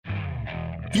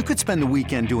You could spend the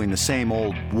weekend doing the same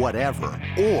old whatever,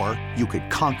 or you could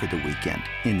conquer the weekend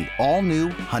in the all-new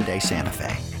Hyundai Santa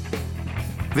Fe.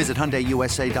 Visit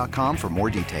HyundaiUSA.com for more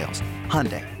details.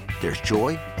 Hyundai, there's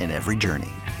joy in every journey.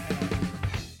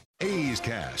 A's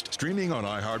Cast, streaming on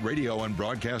iHeartRadio and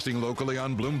broadcasting locally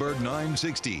on Bloomberg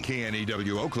 960,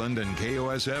 KNEW Oakland, and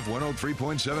KOSF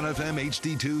 103.7 FM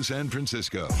HD2 San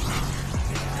Francisco.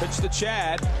 Pitch to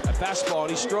Chad, a fastball, and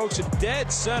he strokes it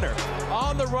dead center.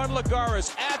 On the run,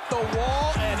 Lagares at the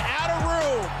wall and out of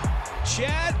room.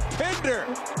 Chad Pinder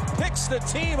picks the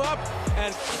team up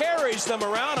and carries them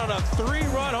around on a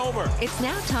 3-run homer. It's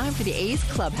now time for the A's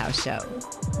Clubhouse Show.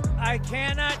 I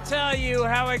cannot tell you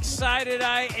how excited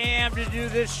I am to do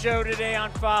this show today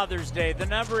on Father's Day. The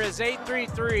number is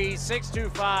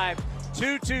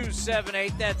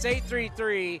 833-625-2278. That's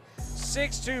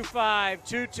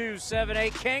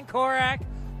 833-625-2278. Ken Korach,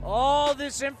 all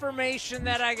this information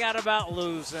that I got about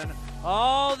losing,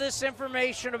 all this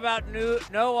information about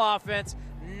no offense,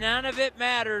 none of it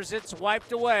matters. It's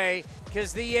wiped away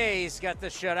because the A's got the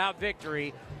shutout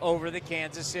victory over the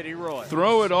Kansas City Royals.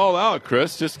 Throw it all out,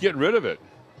 Chris. Just get rid of it.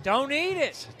 Don't need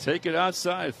it. Take it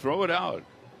outside. Throw it out.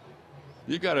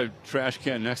 You got a trash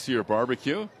can next to your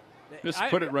barbecue? Just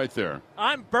put it right there.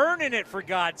 I'm burning it, for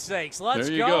God's sakes. Let's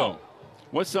go. There you go.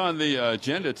 What's on the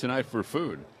agenda tonight for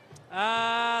food?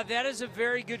 That is a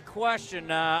very good question.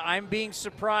 I'm being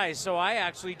surprised, so I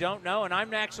actually don't know, and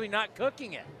I'm actually not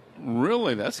cooking it.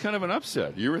 Really? That's kind of an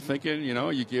upset. You were thinking,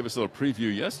 you gave us a little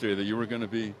preview yesterday that you were going to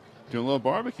be doing a little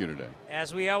barbecue today.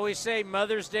 As we always say,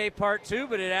 Mother's Day Part 2,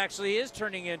 but it actually is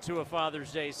turning into a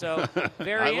Father's Day, so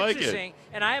very interesting.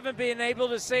 And I haven't been able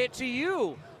to say it to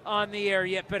you on the air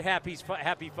yet, but happy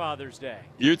Father's Day.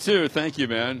 You too. Thank you,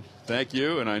 man. Thank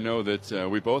you. And I know that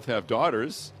we both have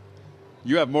daughters.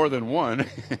 You have more than one,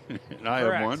 and I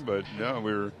Correct. have one, but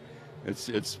no,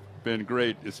 it's been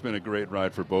great. It's been a great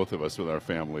ride for both of us with our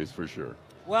families, for sure.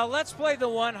 Well, let's play the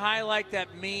one highlight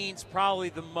that means probably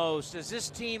the most, as this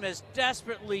team has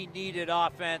desperately needed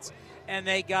offense, and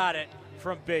they got it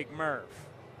from Big Murph.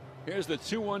 Here's the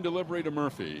 2-1 delivery to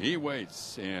Murphy. He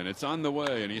waits, and it's on the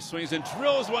way, and he swings and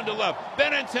drills one to left.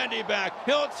 Benintendi back.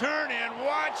 He'll turn and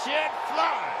watch it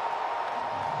fly.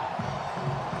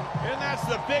 And that's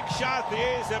the big shot the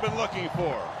A's have been looking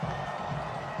for.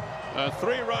 A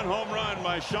 3-run home run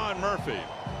by Sean Murphy.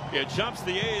 It jumps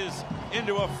the A's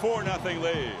into a 4-0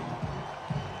 lead.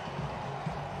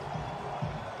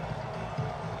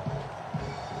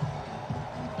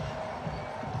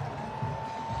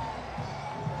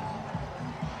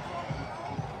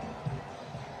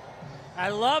 I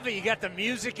love it. You got the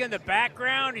music in the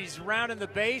background. He's rounding the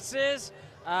bases.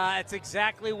 It's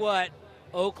exactly what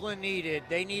Oakland needed.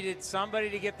 They needed somebody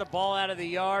to get the ball out of the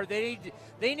yard. They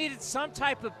needed some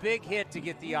type of big hit to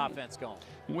get the offense going.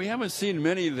 We haven't seen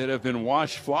many that have been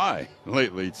watched fly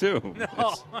lately, too.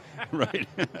 No. Right.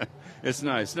 It's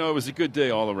nice. No, it was a good day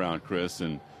all around, Chris,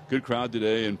 and good crowd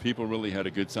today, and people really had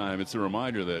a good time. It's a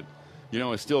reminder that,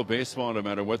 it's still baseball no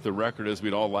matter what the record is.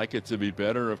 We'd all like it to be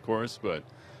better, of course, but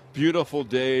beautiful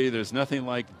day. There's nothing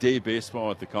like day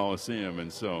baseball at the Coliseum,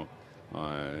 and so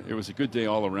it was a good day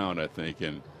all around, I think.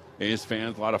 And A's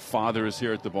fans, a lot of fathers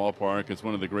here at the ballpark. It's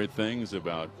one of the great things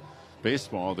about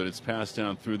baseball that it's passed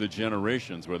down through the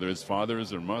generations, whether it's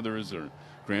fathers or mothers or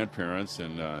grandparents.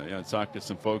 And I talked to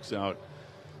some folks out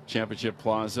Championship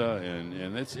Plaza,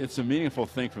 and it's a meaningful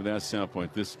thing from that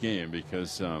standpoint, this game,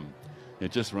 because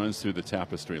it just runs through the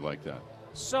tapestry like that.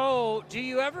 So, do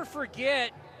you ever forget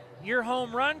your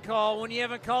home run call when you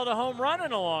haven't called a home run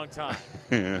in a long time?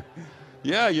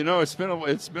 Yeah, it's been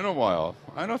a while.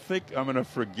 I don't think I'm going to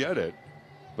forget it,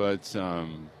 but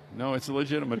no, it's a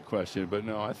legitimate question. But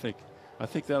no, I think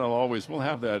we'll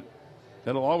have that.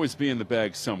 That'll always be in the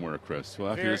bag somewhere, Chris. We'll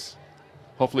have to just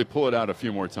hopefully pull it out a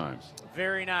few more times.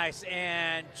 Very nice.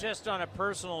 And just on a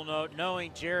personal note,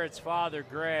 knowing Jared's father,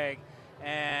 Greg,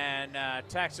 and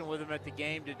texting with him at the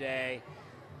game today,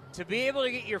 to be able to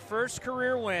get your first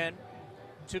career win,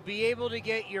 to be able to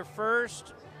get your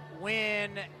first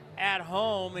win at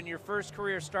home and your first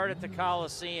career start at the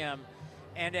Coliseum,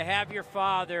 and to have your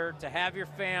father, to have your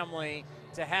family,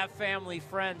 to have family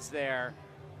friends there,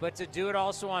 but to do it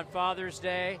also on Father's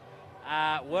Day,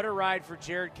 what a ride for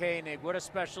Jared Koenig. What a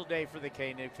special day for the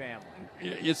Koenig family.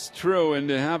 It's true, and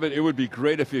to have it would be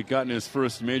great if he had gotten his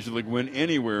first Major League win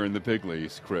anywhere in the big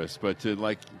leagues, Chris. But to,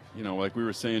 like we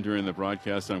were saying during the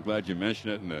broadcast, I'm glad you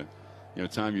mentioned it, and the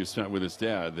time you spent with his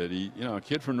dad, that he, a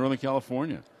kid from Northern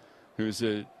California, who's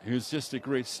just a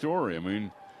great story. I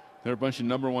mean, there are a bunch of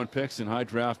 #1 picks and high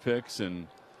draft picks, and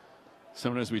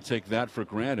sometimes we take that for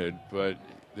granted. But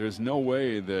there's no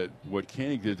way that what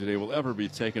Koenig did today will ever be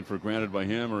taken for granted by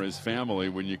him or his family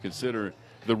when you consider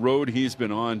the road he's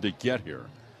been on to get here.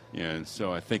 And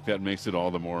so I think that makes it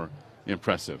all the more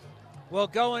impressive. Well,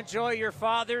 go enjoy your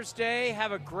Father's Day.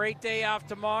 Have a great day off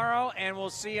tomorrow, and we'll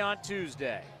see you on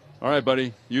Tuesday. All right,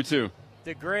 buddy. You too.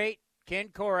 The great Ken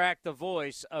Korak, the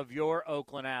voice of your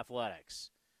Oakland Athletics.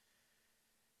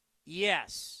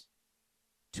 Yes,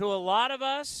 to a lot of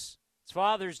us, it's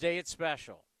Father's Day, it's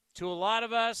special. To a lot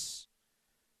of us,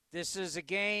 this is a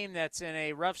game that's in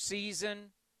a rough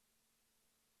season.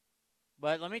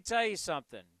 But let me tell you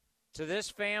something. To this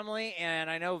family, and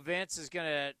I know Vince is going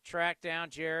to track down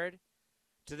Jared,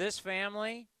 to this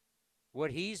family,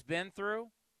 what he's been through,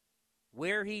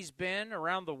 where he's been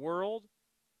around the world,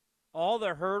 all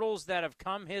the hurdles that have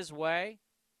come his way,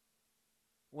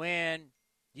 when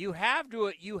you had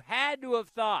to have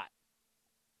thought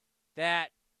that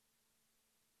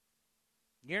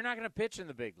you're not going to pitch in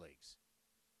the big leagues.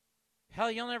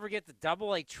 Hell, you'll never get the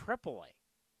AA, AAA.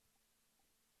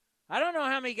 I don't know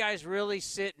how many guys really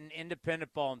sit in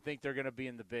independent ball and think they're going to be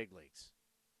in the big leagues.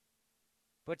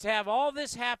 But to have all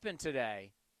this happen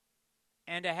today,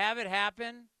 and to have it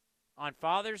happen on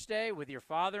Father's Day with your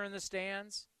father in the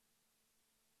stands,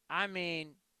 I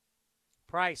mean,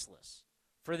 priceless.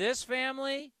 For this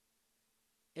family,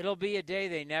 it'll be a day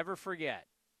they never forget.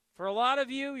 For a lot of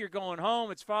you, you're going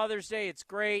home. It's Father's Day. It's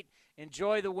great.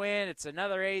 Enjoy the win. It's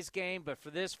another A's game. But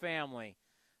for this family,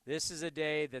 this is a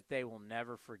day that they will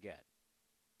never forget.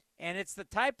 And it's the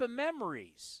type of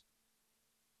memories,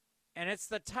 and it's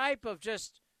the type of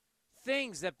just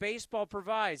things that baseball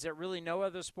provides that really no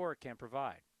other sport can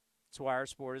provide. That's why our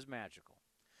sport is magical.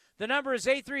 The number is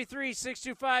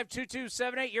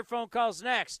 833-625-2278. Your phone call's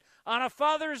next. On a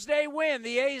Father's Day win,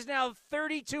 the A's now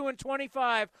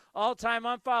 32-25 all-time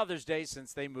on Father's Day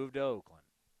since they moved to Oakland.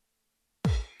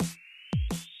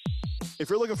 If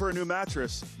you're looking for a new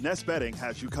mattress, Nest Bedding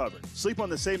has you covered. Sleep on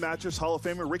the same mattress Hall of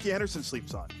Famer Ricky Henderson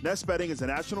sleeps on. Nest Bedding is a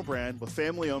national brand with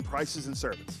family-owned prices and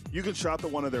service. You can shop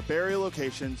at one of their Barrie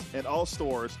locations, and all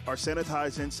stores are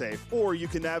sanitized and safe, or you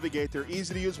can navigate their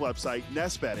easy-to-use website,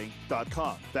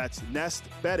 nestbedding.com. That's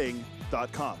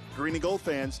nestbedding.com. Green and gold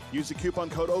fans, use the coupon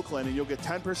code Oakland and you'll get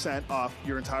 10% off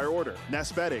your entire order.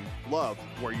 Nest Bedding, love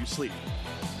where you sleep.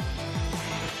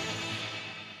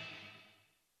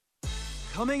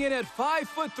 Coming in at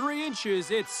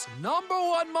 5'3", it's number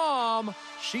one mom.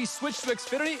 She switched to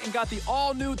Xfinity and got the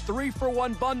all-new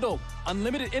 3-for-1 bundle.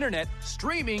 Unlimited internet,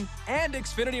 streaming, and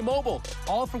Xfinity Mobile.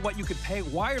 All for what you could pay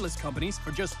wireless companies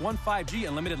for just one 5G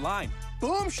unlimited line.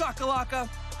 Boom shakalaka!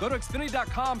 Go to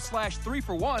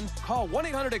Xfinity.com/3-for-1, call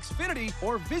 1-800-XFINITY,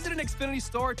 or visit an Xfinity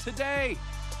store today.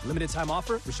 Limited time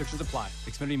offer, restrictions apply.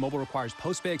 Xfinity Mobile requires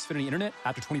post-pay Xfinity internet.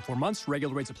 After 24 months,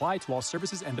 regular rates apply to all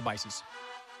services and devices.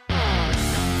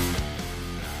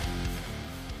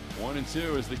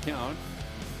 1-2 is the count.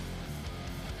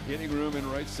 Hitting room in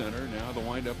right center. Now the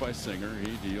windup by Singer.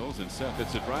 He deals, and Seth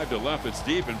hits a drive to left. It's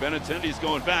deep, and Benintendi's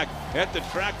going back at the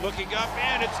track, looking up,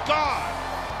 and it's gone.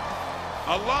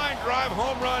 A line drive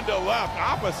home run to left,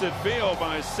 opposite field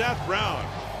by Seth Brown.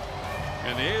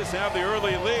 And the A's have the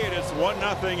early lead. It's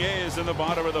 1-0 A's in the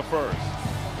bottom of the first.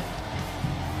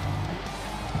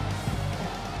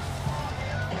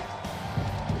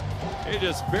 He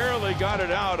just barely got it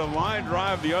out, a line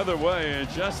drive the other way, and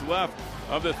just left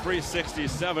of the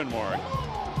 367 mark.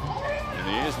 And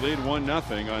the A's lead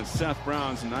 1-0 on Seth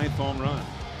Brown's 9th home run.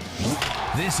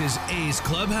 This is A's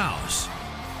Clubhouse.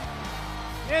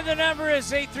 And the number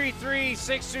is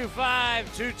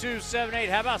 833-625-2278.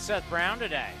 How about Seth Brown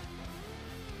today?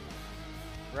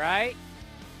 Right?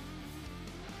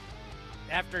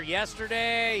 After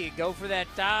yesterday, you go for that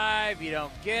dive, you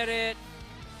don't get it.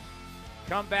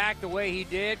 Come back the way he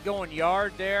did, going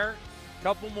yard there.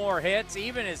 Couple more hits.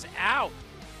 Even his out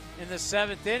in the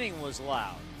 7th inning was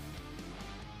loud.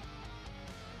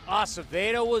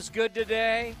 Acevedo was good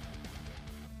today.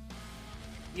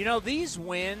 You know, these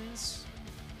wins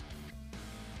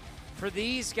for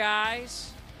these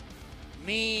guys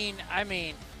it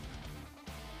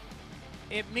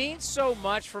means so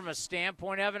much from a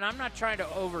standpoint of, and I'm not trying to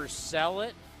oversell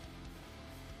it,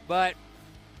 but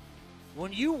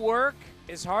when you work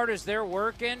as hard as they're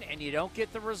working and you don't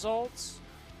get the results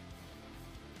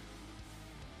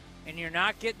and you're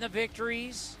not getting the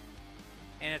victories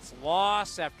and it's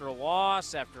loss after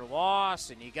loss after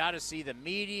loss, and you got to see the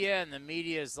media, and the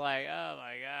media is like, oh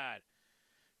my God,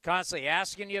 constantly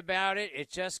asking you about it, it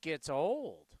just gets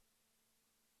old.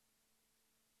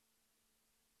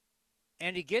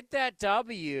 And to get that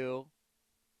W,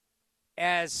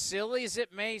 as silly as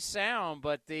it may sound,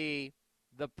 but the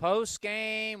post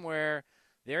game where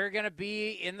They're going to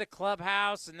be in the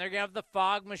clubhouse, and they're going to have the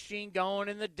fog machine going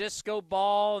and the disco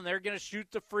ball, and they're going to shoot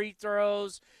the free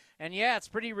throws. And, yeah, it's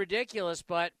pretty ridiculous,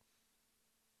 but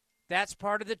that's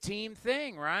part of the team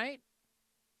thing, right?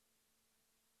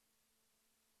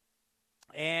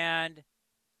 And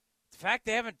the fact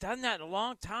they haven't done that in a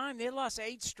long time, they lost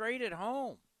 8 straight at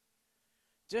home.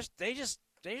 They just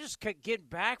get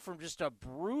back from just a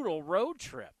brutal road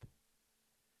trip.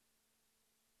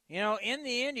 You know, in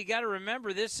the end, you got to remember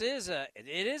it is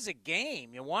a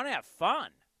game. You want to have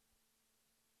fun.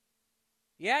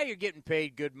 Yeah, you're getting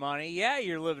paid good money. Yeah,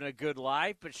 you're living a good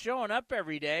life, but showing up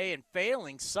every day and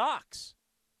failing sucks.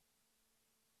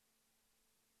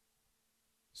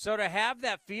 So to have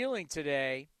that feeling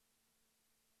today,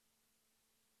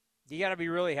 you got to be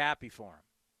really happy for them.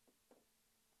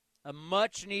 A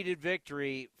much-needed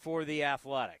victory for the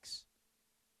Athletics.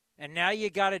 And now you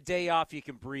got a day off, you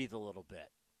can breathe a little bit.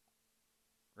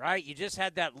 Right? You just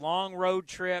had that long road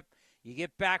trip. You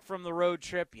get back from the road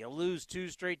trip. You lose 2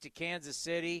 straight to Kansas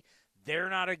City. They're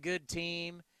not a good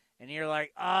team. And you're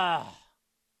like, ah.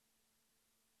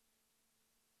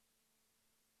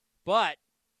 But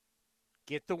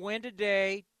get the win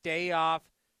today, day off,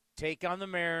 take on the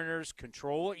Mariners,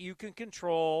 control what you can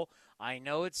control. I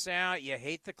know it sounds, you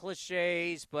hate the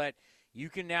cliches, but you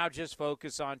can now just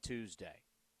focus on Tuesday.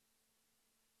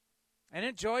 And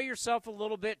enjoy yourself a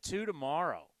little bit, too,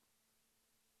 tomorrow.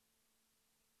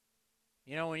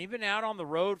 You know, when you've been out on the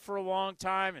road for a long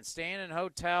time and staying in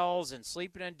hotels and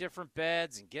sleeping in different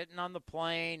beds and getting on the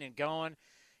plane and going,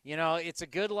 you know, it's a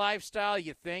good lifestyle,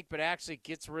 you think, but actually it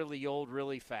gets really old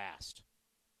really fast.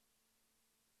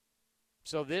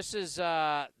 So this is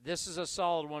a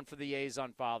solid one for the A's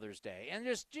on Father's Day. And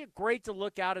just great to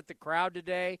look out at the crowd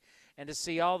today and to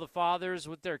see all the fathers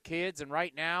with their kids. And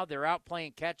right now they're out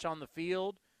playing catch on the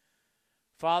field.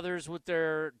 Fathers with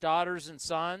their daughters and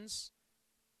sons.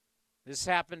 This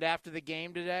happened after the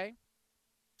game today.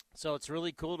 So it's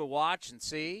really cool to watch and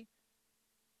see.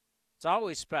 It's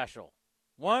always special.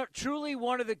 Truly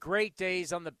one of the great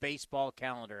days on the baseball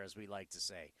calendar, as we like to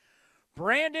say.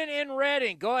 Brandon in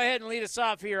Reading, go ahead and lead us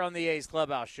off here on the A's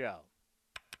Clubhouse Show.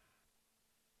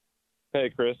 Hey,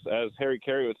 Chris, as Harry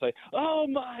Carey would say, oh,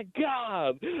 my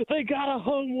God, they got a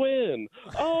home win.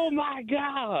 Oh, my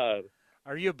God.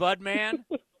 Are you a Bud man?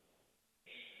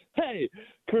 Hey,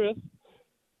 Chris,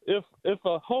 if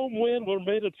a home win were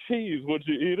made of cheese, would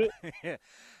you eat it?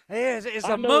 Is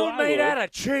a moon made out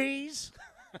of cheese?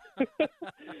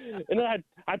 And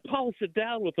I'd polish it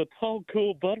down with a tall,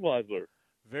 cool Budweiser.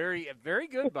 Very, very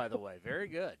good, by the way. Very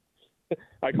good.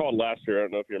 I called last year. I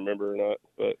don't know if you remember or not,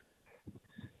 but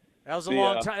that was a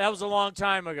long time. That was a long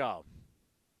time ago.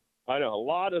 I know a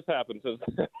lot has happened since.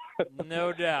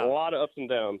 No doubt. A lot of ups and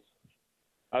downs.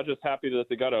 I was just happy that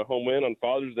they got a home win on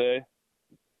Father's Day.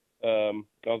 I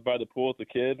was by the pool with the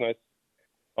kids, and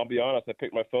I'll be honest. I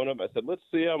picked my phone up. I said, "Let's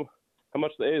see how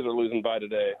much the A's are losing by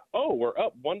today." Oh, we're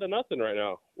up 1-0 right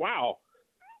now. Wow,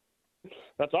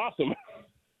 that's awesome.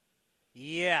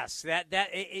 Yes,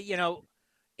 you know,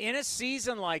 in a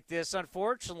season like this,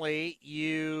 unfortunately,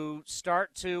 you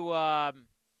start to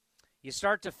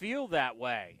feel that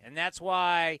way, and that's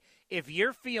why if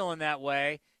you're feeling that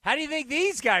way, how do you think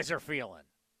these guys are feeling?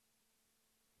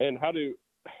 And how do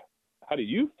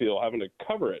you feel having to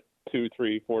cover it 2,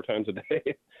 3, 4 times a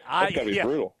day? That's gotta be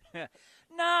brutal.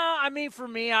 No, I mean for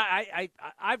me,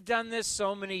 I've done this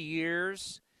so many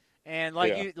years. And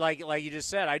like you just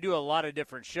said, I do a lot of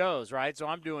different shows, right? So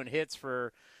I'm doing hits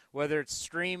for whether it's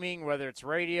streaming, whether it's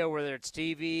radio, whether it's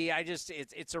TV.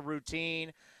 It's a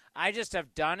routine. I just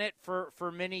have done it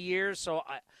for many years. So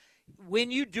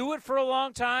when you do it for a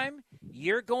long time,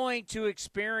 you're going to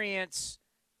experience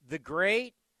the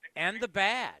great and the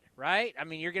bad, right? I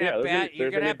mean, you're going to have bad.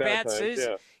 You're going to have bad seasons.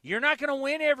 Yeah. You're not going to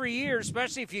win every year,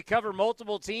 especially if you cover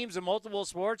multiple teams and multiple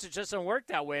sports. It just doesn't work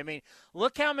that way. I mean,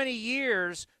 look how many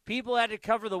years people had to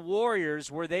cover the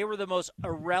Warriors where they were the most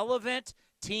irrelevant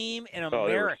team in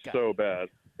America. They were so bad.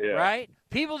 Yeah. Right?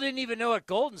 People didn't even know at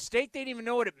Golden State. They didn't even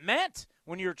know what it meant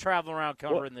when you were traveling around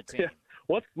covering the team.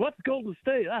 Yeah. What's Golden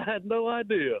State? I had no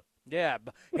idea. Yeah,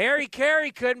 Harry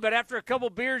Carey couldn't, but after a couple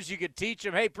beers, you could teach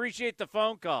him. Hey, appreciate the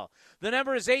phone call. The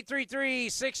number is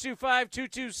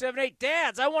 833-625-2278.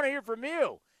 Dads, I want to hear from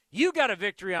you. You got a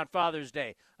victory on Father's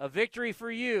Day. A victory for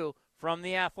you from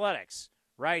the Athletics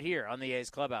right here on the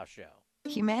A's Clubhouse Show.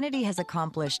 Humanity has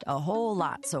accomplished a whole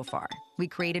lot so far. We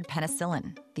created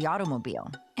penicillin, the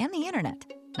automobile, and the internet,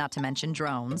 not to mention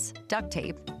drones, duct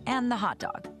tape, and the hot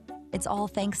dog. It's all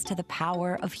thanks to the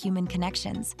power of human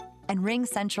connections. And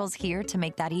RingCentral's here to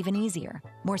make that even easier,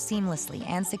 more seamlessly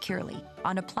and securely,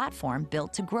 on a platform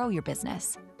built to grow your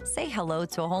business. say hello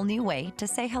to a whole new way to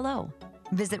say hello.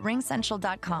 Visit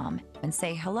ringcentral.com and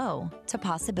say hello to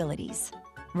possibilities.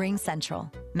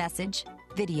 RingCentral. Message,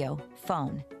 video,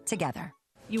 phone, together.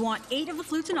 You want 8 of the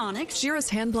flutes and onyx. Shira's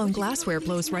hand-blown glassware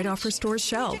blows right off her store's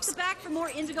shelves. Check the back for more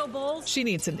indigo bowls. She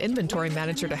needs an inventory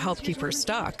manager to help keep her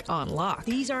stock on lock.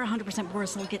 These are 100%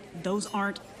 borosilicate. Those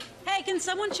aren't. Hey, can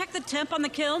someone check the temp on the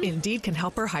kiln? Indeed can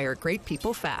help her hire great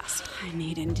people fast. I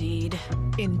need Indeed.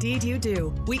 Indeed you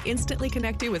do. We instantly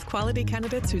connect you with quality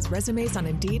candidates whose resumes on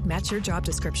Indeed match your job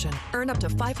description. Earn up to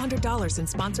 $500 in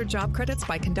sponsored job credits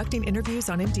by conducting interviews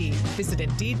on Indeed. Visit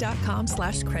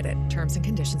Indeed.com/credit. Terms and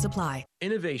conditions apply.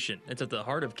 Innovation that's at the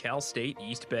heart of Cal State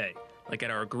East Bay. Like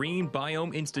at our Green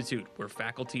Biome Institute, where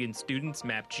faculty and students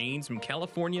map genes from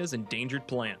California's endangered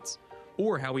plants.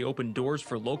 Or how we open doors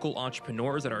for local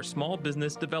entrepreneurs at our Small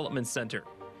Business Development Center.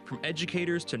 From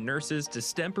educators to nurses to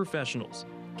STEM professionals,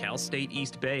 Cal State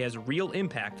East Bay has real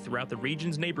impact throughout the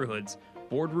region's neighborhoods,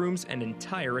 boardrooms, and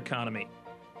entire economy.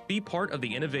 Be part of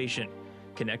the innovation.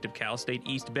 Connect with Cal State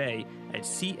East Bay at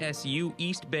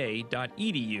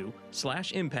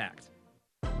csueastbay.edu/impact.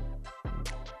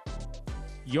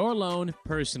 Your loan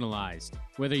personalized.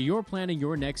 Whether you're planning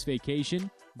your next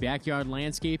vacation, backyard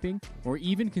landscaping, or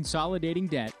even consolidating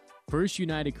debt, First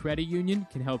United Credit Union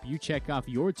can help you check off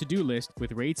your to-do list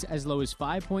with rates as low as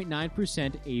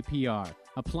 5.9% APR.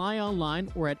 Apply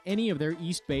online or at any of their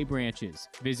East Bay branches.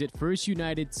 Visit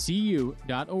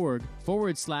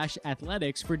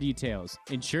firstunitedcu.org/athletics for details.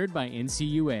 Insured by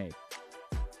NCUA.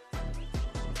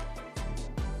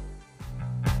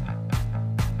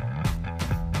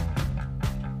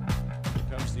 Here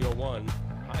comes the 0-1.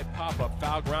 High pop-up,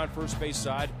 foul ground, first base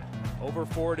side. Over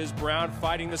forward is Brown,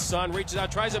 fighting the sun, reaches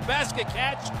out, tries a basket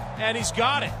catch, and he's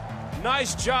got it.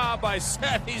 Nice job by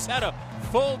Seth. He's had a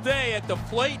full day at the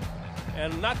plate,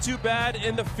 and not too bad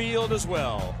in the field as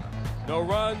well. No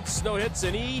runs, no hits,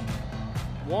 and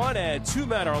E1 and 2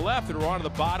 men are left, and we're on to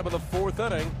the bottom of the 4th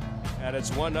inning, and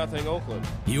it's 1-0 Oakland.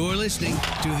 You're listening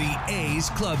to the A's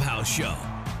Clubhouse Show.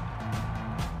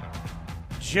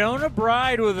 Jonah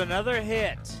Bride with another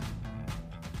hit.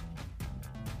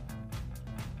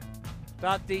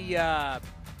 Thought the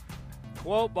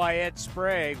quote by Ed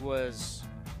Sprague was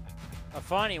a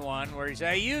funny one where he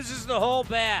said he uses the whole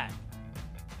bat.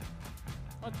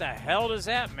 What the hell does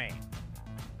that mean?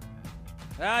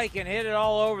 Well, he can hit it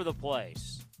all over the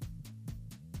place.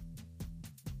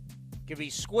 It can be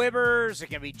squibbers, it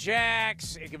can be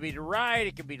jacks, it can be to right,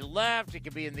 it can be to left, it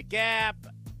can be in the gap.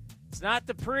 It's not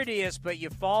the prettiest, but you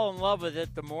fall in love with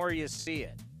it the more you see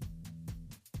it.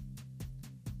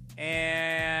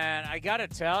 And I got to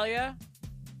tell you,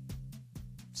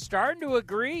 starting to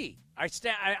agree.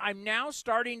 I'm now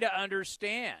starting to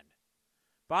understand.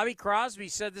 Bobby Crosby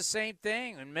said the same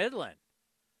thing in Midland.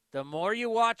 The more you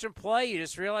watch him play, you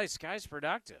just realize this guy's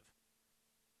productive.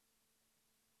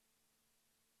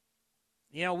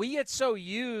 You know, we get so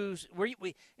used we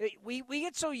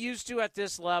get so used to at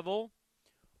this level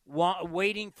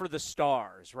waiting for the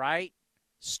stars, right?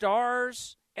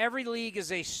 Stars. Every league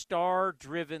is a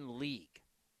star-driven league.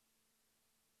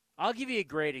 I'll give you a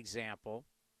great example.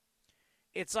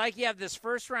 It's like you have this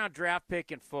first-round draft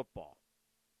pick in football,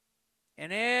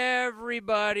 and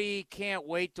everybody can't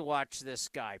wait to watch this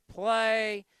guy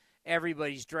play.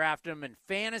 Everybody's drafting him in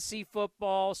fantasy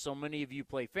football. So many of you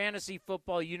play fantasy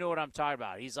football. You know what I'm talking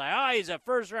about. He's like, he's a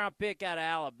first-round pick out of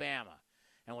Alabama.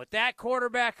 And with that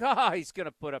quarterback, he's going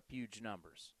to put up huge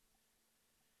numbers.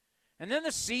 And then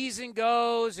the season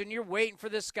goes, and you're waiting for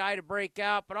this guy to break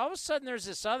out. But all of a sudden, there's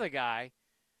this other guy,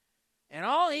 and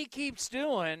all he keeps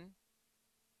doing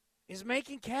is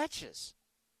making catches.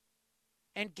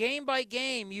 And game by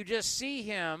game, you just see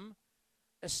him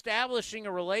establishing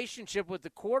a relationship with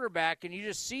the quarterback, and you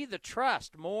just see the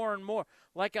trust more and more,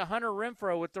 like a Hunter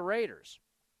Renfrow with the Raiders.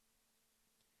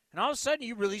 And all of a sudden,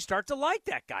 you really start to like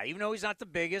that guy, even though he's not the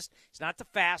biggest, he's not the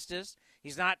fastest,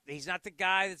 he's not the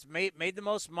guy that's made the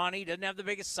most money, doesn't have the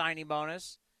biggest signing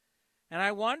bonus. And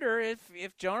I wonder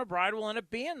if Jonah Bride will end up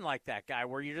being like that guy,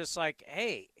 where you're just like,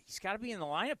 hey, he's got to be in the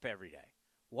lineup every day.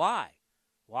 Why?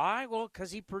 Well,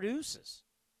 because he produces.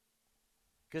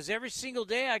 Because every single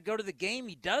day I go to the game,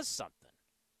 he does something.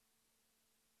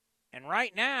 And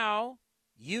right now,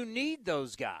 you need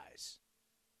those guys.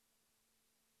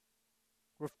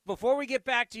 Before we get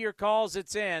back to your calls,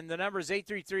 it's in. The number is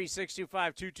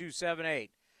 833-625-2278.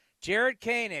 Jared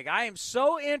Koenig, I am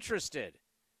so interested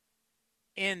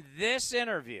in this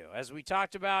interview. As we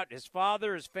talked about his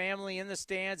father, his family in the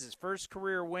stands, his first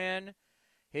career win,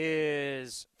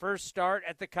 his first start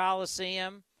at the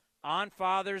Coliseum on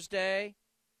Father's Day,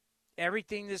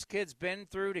 everything this kid's been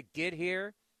through to get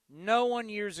here. No one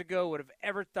years ago would have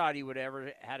ever thought he would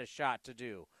ever had a shot to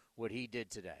do what he did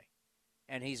today.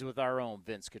 And he's with our own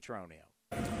Vince Cotroneo.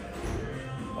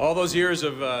 All those years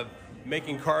of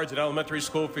making cards at elementary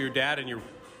school for your dad and your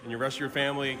rest of your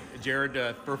family,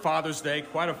 Jared, for Father's Day,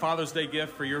 quite a Father's Day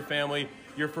gift for your family,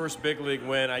 your first big league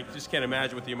win. I just can't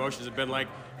imagine what the emotions have been like.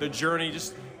 The journey,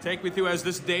 just take me through as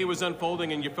this day was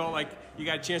unfolding and you felt like you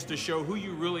got a chance to show who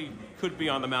you really could be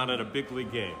on the mound in a big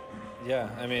league game. Yeah,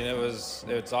 I mean,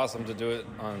 it's awesome to do it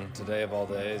on today of all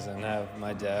days and have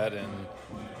my dad and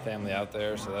family out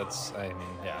there. So it's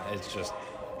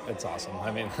awesome.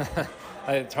 I mean,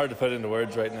 it's hard to put into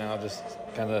words right now, just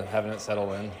kind of having it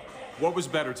settle in. What was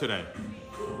better today?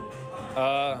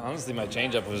 Honestly, my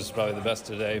changeup was probably the best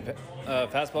today.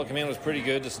 Fastball command was pretty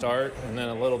good to start, and then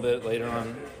a little bit later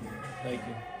on,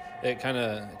 it kind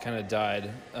of died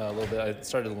a little bit. I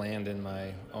started to land in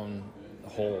my own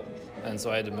hole, and so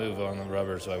I had to move on the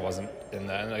rubber, so I wasn't in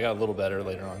that, and I got a little better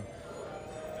later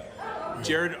on.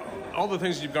 Jared, all the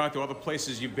things you've gone through, all the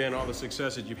places you've been, all the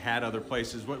success that you've had other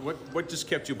places, what just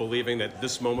kept you believing that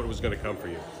this moment was going to come for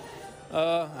you?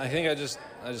 I think I just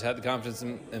had the confidence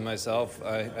in myself.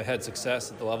 I had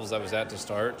success at the levels I was at to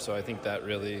start, so I think that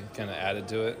really kind of added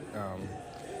to it.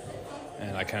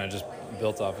 And I kind of just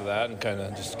built off of that and kind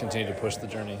of just continued to push the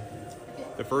journey.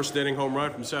 The first inning home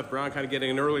run from Seth Brown, kind of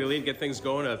getting an early lead, get things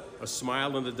going, a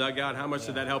smile in the dugout. How much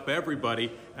did that help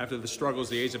everybody after the struggles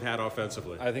the A's have had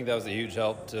offensively? I think that was a huge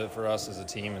help for us as a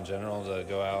team in general to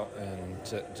go out and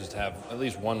to just have at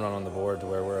least one run on the board to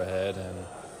where we're ahead.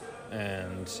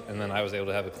 And then I was able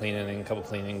to have a clean inning, a couple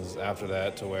clean innings after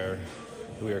that to where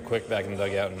we were quick back in the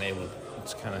dugout and able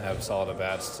to kind of have solid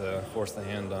at-bats to force the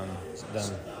hand on them.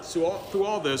 So through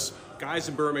all this, guys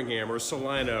in Birmingham or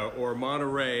Salina or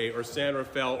Monterey or San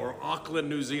Rafael or Auckland,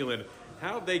 New Zealand,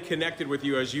 how have they connected with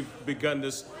you as you've begun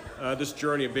this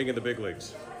journey of being in the big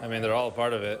leagues? I mean, they're all a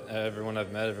part of it. Everyone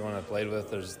I've met, everyone I've played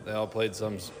with, they all played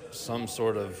some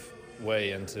sort of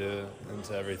way into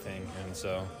everything, and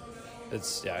so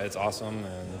it's awesome,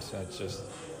 and it's just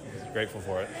grateful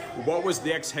for it. What was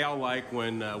the exhale like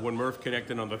when Murph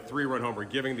connected on the 3-run homer,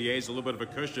 giving the A's a little bit of a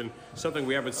cushion, something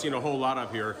we haven't seen a whole lot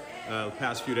of here the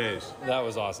past few days? That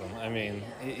was awesome. I mean,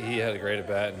 he had a great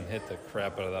at-bat and hit the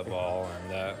crap out of that ball,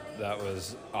 and that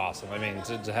was awesome. I mean,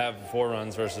 to have 4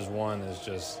 runs versus 1 is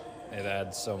just, it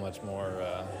adds so much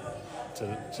more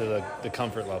to the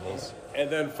comfort levels. And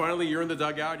then finally, you're in the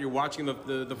dugout, you're watching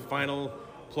the final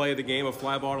play of the game, a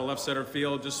fly ball to left center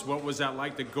field. Just what was that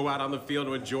like to go out on the field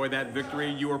to enjoy that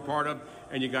victory you were part of,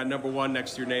 and you got number 1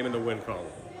 next to your name in the win column?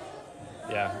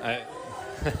 Yeah,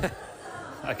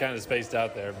 I kind of spaced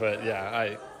out there, but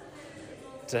yeah,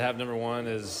 to have number 1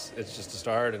 it's just a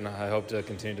start, and I hope to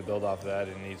continue to build off of that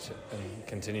and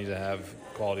continue to have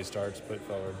quality starts put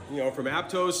forward. You know, from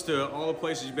Aptos to all the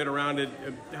places you've been around it,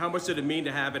 how much did it mean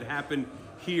to have it happen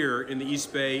here in the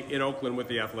East Bay in Oakland with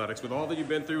the Athletics, with all that you've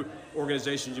been through,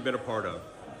 organizations you've been a part of?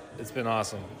 It's been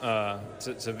awesome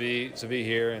to be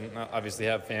here and obviously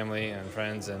have family and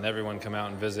friends and everyone come out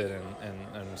and visit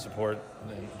and support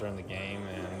during the game,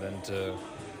 and then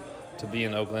to be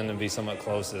in Oakland and be somewhat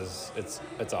close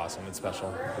it's awesome. It's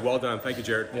special. Well done. Thank you,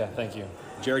 Jared. Yeah, thank you.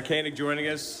 Jared Koenig joining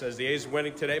us as the A's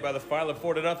winning today by the final of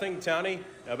 4-0. Townie,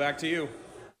 now back to you.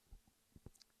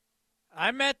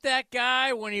 I met that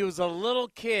guy when he was a little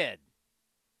kid.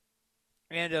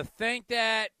 And to think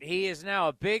that he is now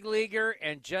a big leaguer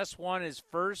and just won his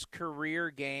first career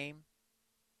game.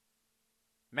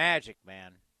 Magic,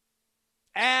 man.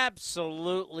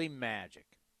 Absolutely magic.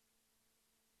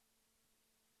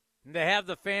 And to have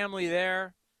the family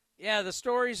there, yeah, the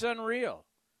story's unreal.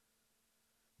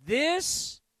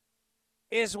 This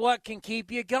is what can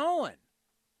keep you going.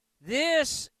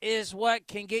 This is what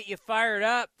can get you fired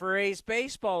up for A's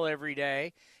baseball every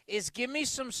day, is give me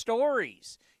some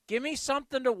stories. Give me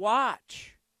something to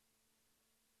watch.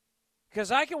 Because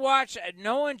I can watch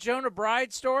Noah and Jonah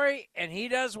Bride's story, and he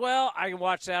does well, I can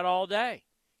watch that all day.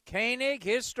 Koenig,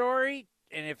 his story,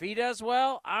 and if he does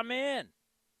well, I'm in.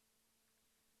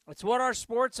 It's what our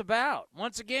sport's about.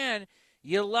 Once again,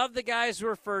 you love the guys who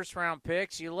are first-round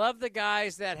picks. You love the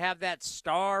guys that have that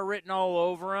star written all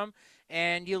over them.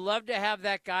 And you love to have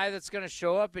that guy that's going to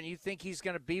show up and you think he's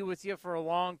going to be with you for a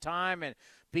long time and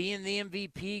be in the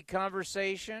MVP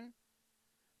conversation.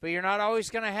 But you're not always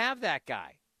going to have that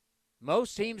guy.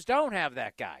 Most teams don't have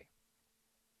that guy.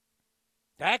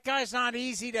 That guy's not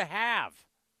easy to have.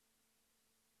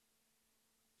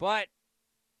 But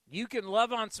you can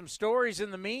love on some stories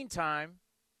in the meantime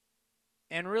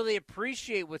and really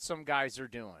appreciate what some guys are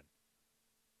doing.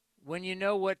 When you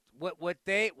know what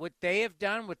they have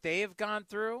done, what they have gone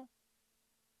through,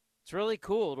 It's really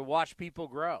cool to watch people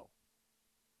grow.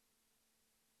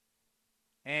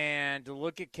 And to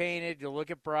look at Koenig, to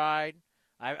look at Bride.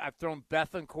 I've thrown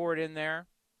Bethencourt in there.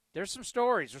 There's some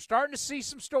stories. We're starting to see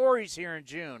some stories here in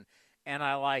June, and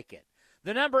I like it.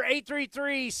 The number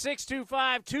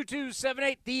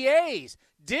 833-625-2278. The A's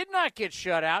did not get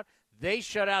shut out. They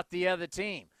shut out the other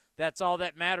team. That's all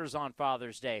that matters on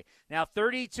Father's Day. Now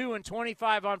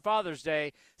 32-25 on Father's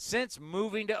Day since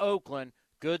moving to Oakland.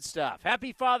 Good stuff.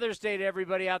 Happy Father's Day to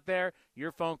everybody out there.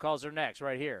 Your phone calls are next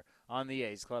right here on the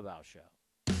A's Clubhouse Show.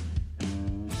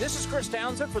 This is Chris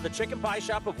Townsend for the Chicken Pie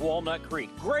Shop of Walnut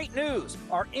Creek. Great news!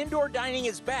 Our indoor dining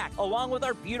is back, along with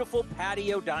our beautiful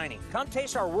patio dining. Come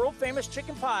taste our world-famous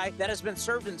chicken pie that has been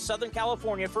served in Southern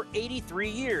California for 83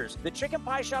 years. The Chicken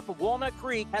Pie Shop of Walnut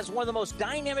Creek has one of the most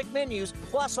dynamic menus,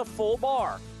 plus a full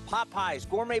bar. Pot pies,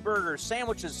 gourmet burgers,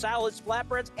 sandwiches, salads,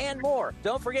 flatbreads, and more.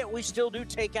 Don't forget, we still do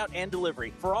takeout and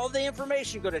delivery. For all the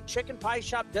information, go to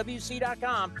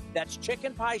chickenpieshopwc.com. That's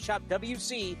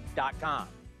chickenpieshopwc.com.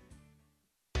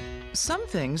 Some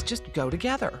things just go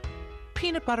together.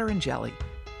 Peanut butter and jelly,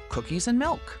 cookies and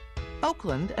milk,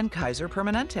 Oakland and Kaiser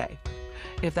Permanente.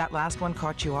 If that last one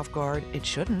caught you off guard, it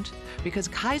shouldn't, because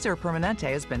Kaiser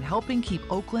Permanente has been helping keep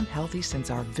Oakland healthy since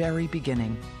our very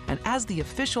beginning. And as the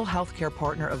official healthcare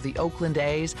partner of the Oakland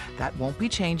A's, that won't be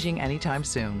changing anytime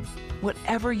soon.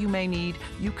 Whatever you may need,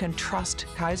 you can trust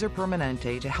Kaiser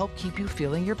Permanente to help keep you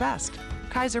feeling your best.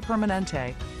 Kaiser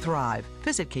Permanente. Thrive.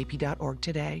 Visit kp.org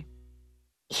today.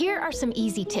 Here are some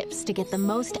easy tips to get the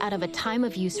most out of a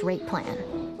time-of-use rate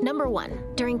plan. Number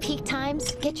 1, during peak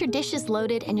times, get your dishes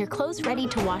loaded and your clothes ready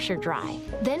to wash or dry.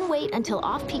 Then wait until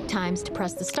off-peak times to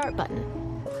press the start button.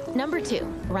 Number 2,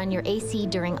 run your AC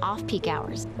during off-peak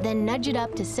hours. Then nudge it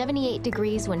up to 78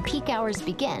 degrees when peak hours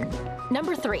begin.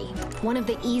 Number 3, one of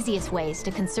the easiest ways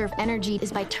to conserve energy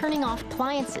is by turning off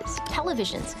appliances,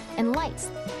 televisions, and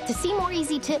lights. To see more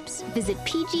easy tips, visit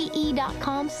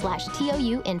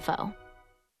pge.com/TOUinfo.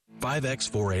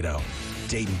 5X480.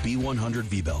 Dayton B100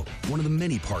 V-Belt, one of the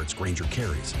many parts Grainger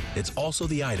carries. It's also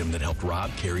the item that helped Rob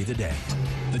carry the day.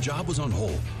 The job was on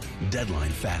hold,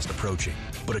 deadline fast approaching,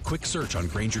 but a quick search on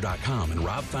Grainger.com and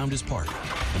Rob found his part.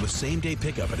 And with same-day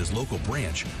pickup at his local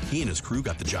branch, he and his crew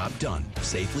got the job done,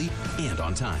 safely and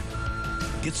on time.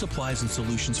 Get supplies and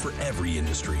solutions for every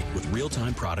industry with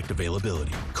real-time product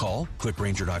availability. Call, click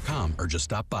Grainger.com, or just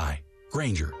stop by.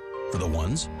 Grainger, for the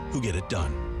ones who get it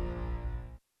done.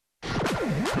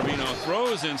 Trevino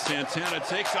throws and Santana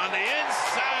takes on the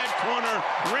inside corner.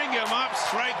 Ring him up.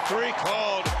 Strike 3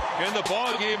 called, and the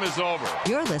ball game is over.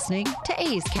 You're listening to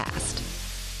A's Cast.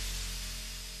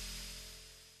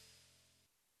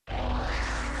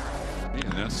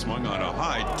 And that's swung on a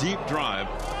high, deep drive.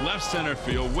 Left center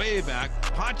field, way back.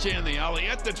 Pache in the alley,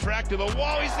 at the track to the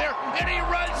wall. He's there, and he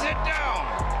runs it down.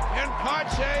 And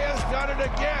Pache has done it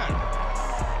again.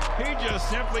 He just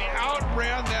simply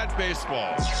outran that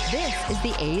baseball. This is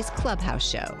the A's Clubhouse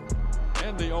Show.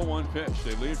 And the 0-1 pitch.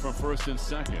 They lead from first and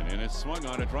second, and it's swung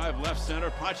on a drive left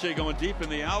center. Pache going deep in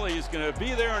the alley. He's going to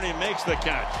be there, and he makes the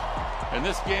catch. And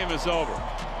this game is over.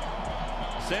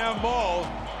 Sam Ball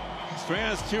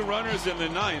strands 2 runners in the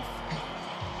 9th.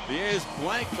 The A's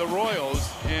blank the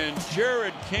Royals, and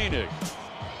Jared Koenig,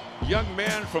 young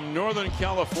man from Northern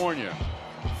California,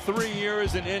 3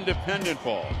 years in independent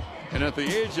ball. And at the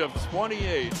age of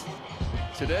 28,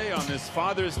 today on this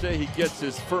Father's Day, he gets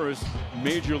his first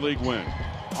Major League win.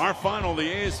 Our final, the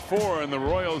A's 4 and the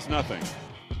Royals nothing.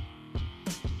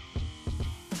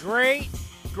 Great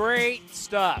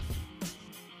stuff.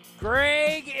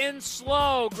 Greg and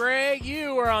Slow. Greg,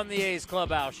 you are on the A's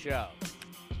Clubhouse Show.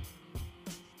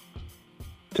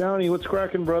 Townie, what's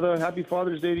cracking, brother? Happy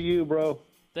Father's Day to you, bro.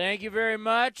 Thank you very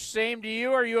much. Same to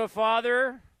you. Are you a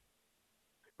father?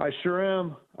 I sure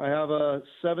am. I have a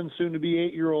 7, soon-to-be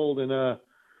 8-year-old, and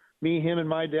me, him, and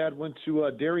my dad went to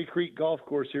Dairy Creek Golf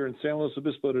Course here in San Luis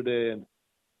Obispo today, and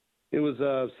it was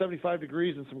 75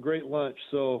 degrees and some great lunch.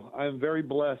 So I'm very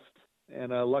blessed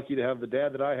and lucky to have the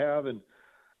dad that I have, and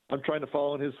I'm trying to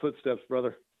follow in his footsteps,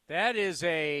 brother. That is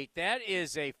a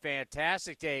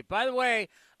fantastic day. By the way,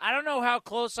 I don't know how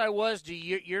close I was to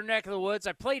your neck of the woods.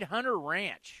 I played Hunter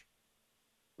Ranch.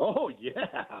 Oh,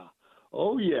 yeah.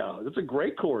 Oh, yeah. That's a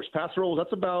great course. Paso Robles,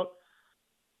 that's about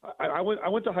I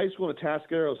went to high school in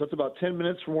Atascadero, so that's about 10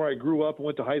 minutes from where I grew up and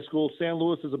went to high school. San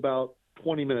Luis is about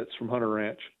 20 minutes from Hunter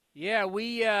Ranch. Yeah,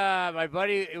 my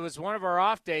buddy, it was one of our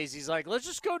off days. He's like, let's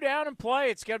just go down and play.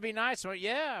 It's going to be nice.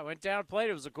 I went down and played.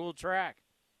 It was a cool track.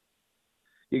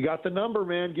 You got the number,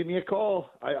 man. Give me a call.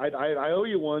 I owe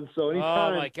you one, so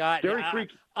anytime. Oh, my God. Dairy Creek.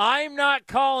 I'm not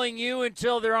calling you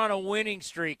until they're on a winning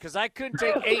streak because I couldn't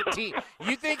take 18.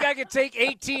 You think I could take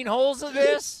 18 holes of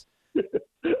this?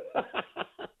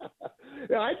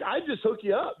 Yeah, I'd just hook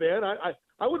you up, man.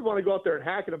 I wouldn't want to go out there and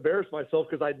hack and embarrass myself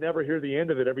because I'd never hear the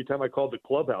end of it every time I called the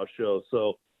clubhouse show.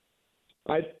 So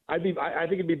I think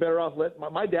it'd be better off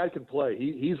my dad can play.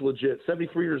 He's legit.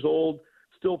 73 years old,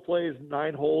 still plays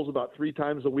 9 holes about 3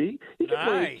 times a week. He can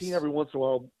play 18 every once in a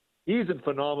while. He's in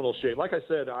phenomenal shape. Like I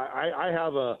said, I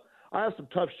have some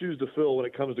tough shoes to fill when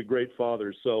it comes to great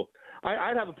fathers. So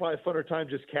I'd have probably a funner time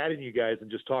just catting you guys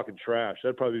and just talking trash.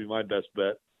 That'd probably be my best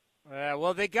bet.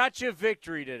 Well, they got you a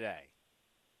victory today.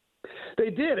 They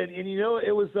did, and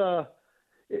it was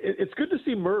it's good to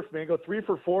see Murph, man, go 3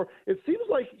 for 4. It seems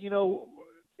like, in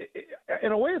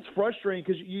a way it's frustrating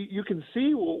because you can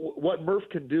see what Murph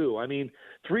can do. I mean,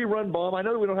 3-run bomb. I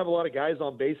know that we don't have a lot of guys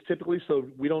on base typically, so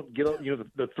we don't get,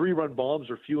 the 3-run bombs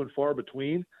are few and far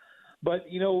between. But,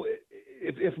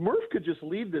 if Murph could just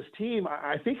lead this team,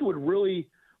 I think it would really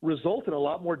result in a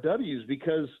lot more W's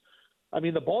because, I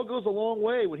mean, the ball goes a long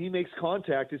way when he makes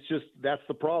contact. It's just that's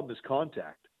the problem is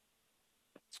contact.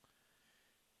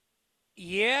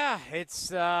 Yeah, it's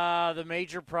the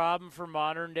major problem for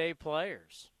modern-day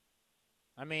players.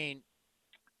 I mean,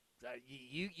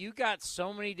 you got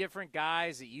so many different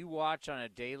guys that you watch on a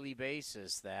daily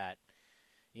basis that,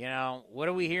 what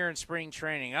do we hear in spring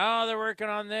training? Oh, they're working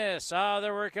on this. Oh,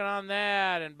 they're working on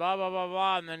that, and blah, blah, blah,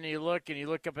 blah. And then you look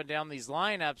up and down these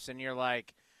lineups, and you're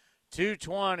like,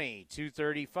 220,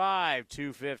 235,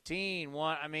 215,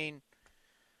 1. I mean,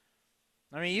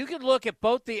 you could look at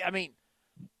both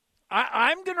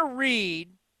I'm going to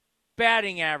read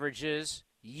batting averages.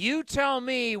 You tell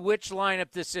me which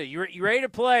lineup this is. You ready to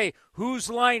play? Whose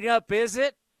lineup is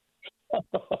it?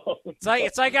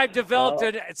 It's like I've developed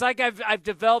I've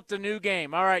developed a new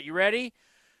game. All right, you ready?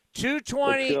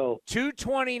 220,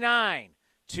 229,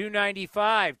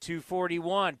 295,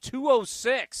 241,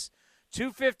 206,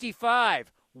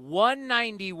 255,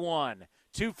 191,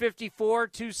 254,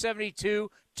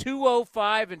 272,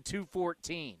 205, and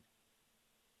 214.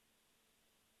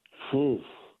 Oof.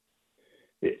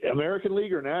 American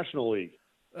League or National League?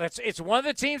 It's one of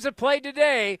the teams that played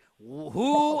today.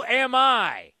 Who am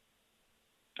I?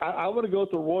 I want to go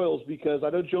with the Royals because I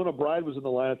know Jonah Bride was in the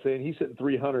lineup today, and he's hitting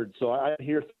 300. So I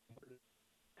hear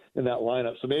in that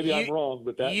lineup. So maybe I'm wrong,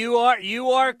 but that you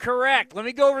are correct. Let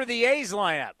me go over the A's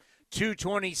lineup: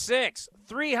 226,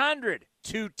 300,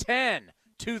 210,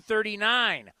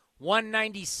 239,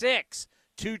 196,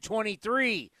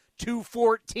 223,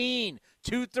 214,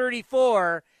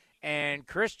 234, and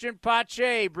Christian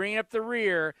Pache bringing up the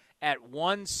rear at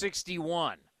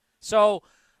 161. So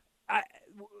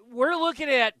we're looking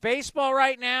at baseball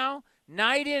right now,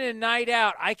 night in and night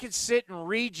out. I could sit and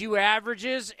read you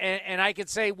averages, and I could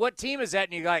say, what team is that?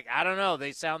 And you're like, I don't know.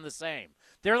 They sound the same.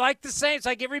 They're like the same. It's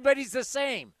like everybody's the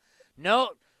same.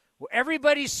 No,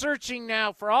 everybody's searching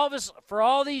now for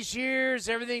all these years.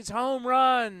 Everything's home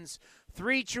runs,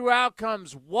 3 true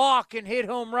outcomes, walk and hit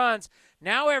home runs.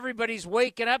 Now everybody's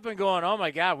waking up and going, oh, my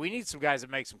God, we need some guys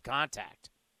that make some contact.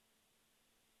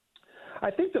 I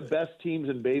think the best teams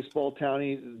in baseball,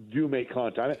 Townie, do make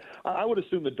contact. I would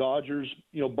assume the Dodgers,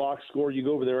 box score, you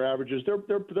go over their averages,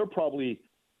 they're probably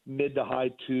mid to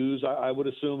high 2s. I would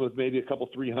assume with maybe a couple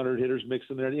 300 hitters mixed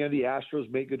in there. The Astros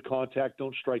make good contact,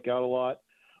 don't strike out a lot.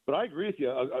 But I agree with you.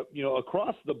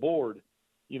 Across the board,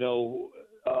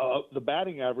 the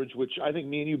batting average, which I think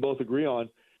me and you both agree on,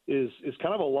 is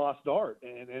kind of a lost art,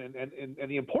 and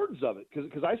the importance of it,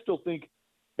 because I still think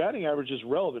batting average is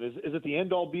relevant. Is it the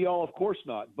end all be all? Of course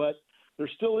not, but there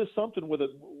still is something with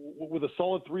a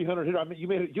solid 300 hitter. I mean,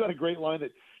 you had a great line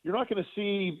that you're not going to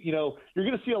see. You're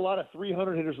going to see a lot of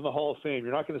 300 hitters in the Hall of Fame.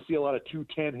 You're not going to see a lot of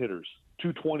 210 hitters,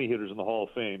 220 hitters in the Hall of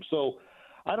Fame. So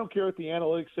I don't care what the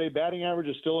analytics say. Batting average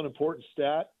is still an important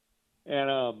stat, and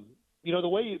the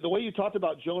way you talked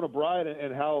about Jonah Bride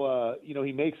and how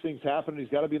he makes things happen and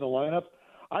he's got to be in the lineup.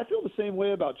 I feel the same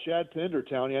way about Chad Pinder,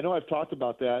 Townie. I know I've talked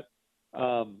about that.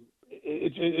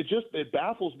 It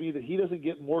baffles me that he doesn't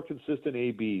get more consistent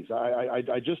ABs.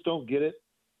 I just don't get it.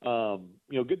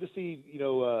 Good to see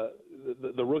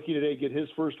the rookie today get his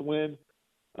first win.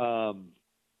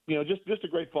 Just a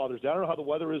great Father's Day. I don't know how the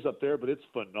weather is up there, but it's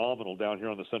phenomenal down here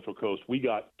on the Central Coast. We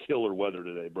got killer weather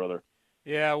today, brother.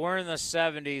 Yeah, we're in the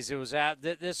 70s. It was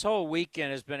this whole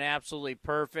weekend has been absolutely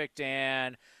perfect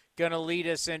and going to lead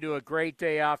us into a great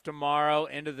day off tomorrow,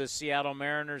 into the Seattle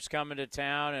Mariners coming to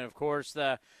town. And, of course,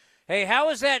 hey, how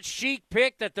was that chic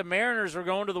pick that the Mariners were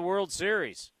going to the World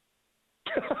Series?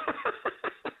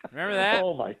 Remember that?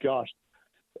 Oh, my gosh.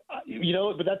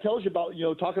 But that tells you about,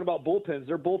 talking about bullpens.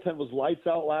 Their bullpen was lights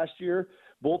out last year.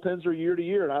 Bullpens are year to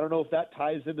year, and I don't know if that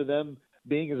ties into them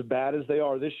being as bad as they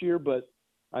are this year. But,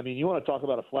 I mean, you want to talk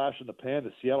about a flash in the pan,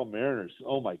 the Seattle Mariners.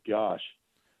 Oh, my gosh.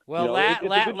 Well,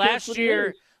 last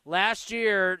year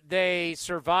they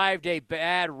survived a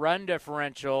bad run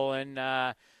differential,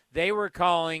 and they were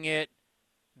calling it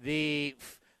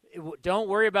don't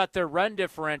worry about their run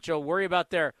differential, worry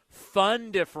about their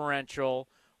fun differential.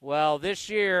 Well, this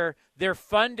year their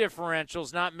fun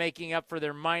differential's not making up for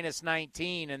their minus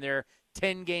 19, and they're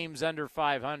 10 games under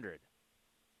 500.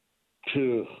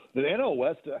 The NL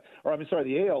West, the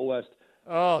AL West.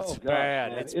 Oh, it's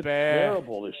bad. Man. It's bad.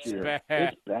 Terrible this year. Bad.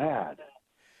 It's bad.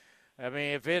 I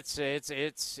mean, if it's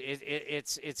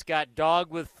got dog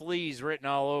with fleas written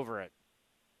all over it.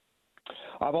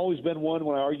 I've always been one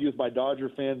when I argue with my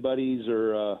Dodger fan buddies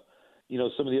or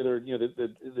some of the other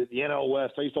the NL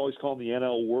West. I used to always call them the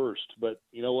NL worst, but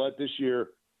you know what? This year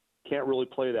can't really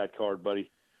play that card, buddy.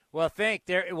 Well,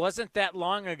 it wasn't that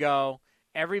long ago.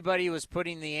 Everybody was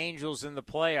putting the Angels in the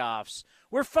playoffs.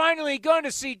 We're finally going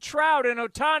to see Trout and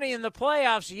Ohtani in the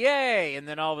playoffs. Yay! And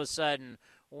then all of a sudden,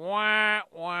 wah,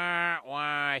 wah,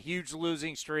 wah, huge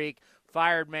losing streak,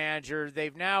 fired manager.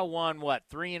 They've now won,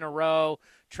 3 in a row.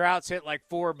 Trout's hit like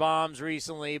 4 bombs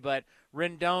recently, but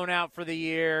Rendon out for the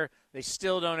year. They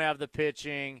still don't have the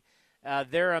pitching.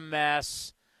 They're a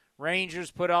mess.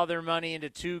 Rangers put all their money into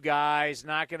 2 guys.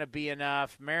 Not going to be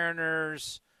enough.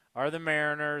 Mariners are the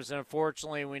Mariners, and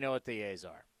unfortunately, we know what the A's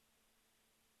are.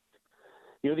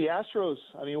 The Astros,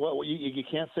 I mean, you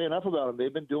can't say enough about them.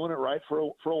 They've been doing it right for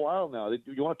a while now.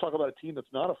 You want to talk about a team that's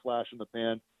not a flash in the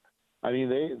pan. I mean,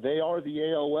 they are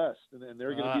the AL West, and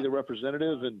they're going to be the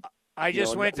representative. And I'm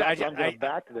going to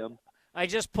back them. I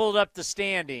just pulled up the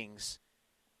standings.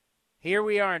 Here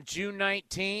we are on June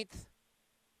 19th.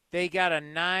 They got a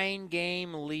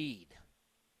 9-game lead.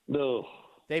 No.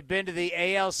 They've been to the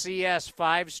ALCS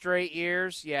 5 straight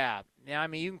years. Yeah. I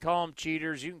mean, you can call them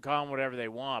cheaters. You can call them whatever they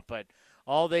want, but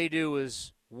all they do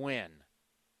is win.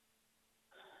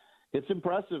 It's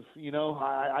impressive.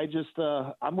 I just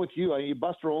I'm with you.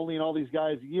 Buster Olney and all these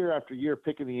guys year after year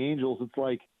picking the Angels. It's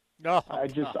like, you don't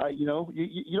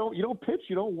pitch,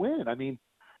 you don't win. I mean,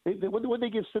 when they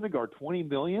give Syndergaard $20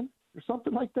 million or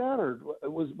something like that, or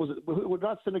was it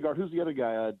not Syndergaard? Who's the other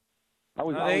guy?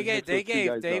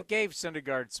 They gave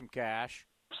Syndergaard some cash.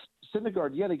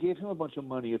 Syndergaard, yeah, they gave him a bunch of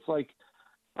money. It's like,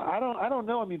 I don't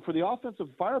know. I mean, for the offensive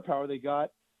firepower they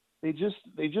got, they just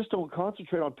don't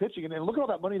concentrate on pitching. And look at all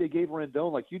that money they gave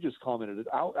Rendon, like you just commented,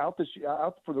 out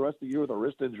for the rest of the year with a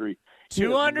wrist injury.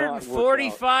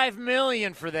 $245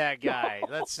 million for that guy.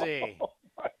 Let's see.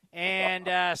 And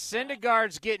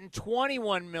Syndergaard's getting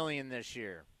 $21 million this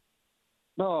year.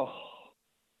 No,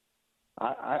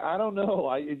 I don't know.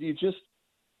 I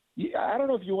don't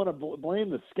know if you want to blame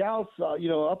the scouts,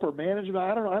 upper management.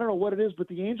 I don't know what it is, but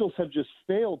the Angels have just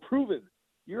proven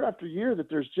year after year that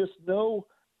there's just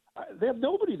they have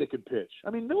nobody that can pitch.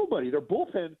 I mean, nobody. Their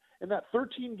bullpen in that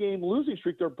 13-game losing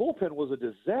streak, their bullpen was a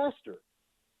disaster.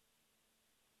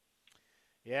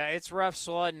 Yeah, it's rough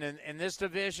sledding in this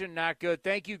division. Not good.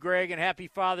 Thank you, Greg, and happy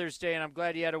Father's Day, and I'm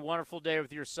glad you had a wonderful day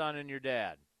with your son and your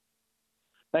dad.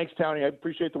 Thanks, Townie. I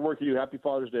appreciate the work you do. Happy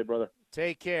Father's Day, brother.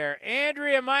 Take care.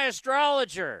 Andrea, my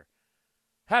astrologer,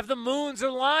 have the moons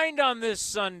aligned on this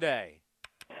Sunday?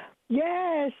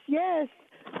 Yes.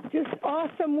 Just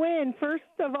awesome win. First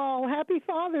of all, happy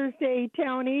Father's Day,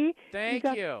 Townie. Thank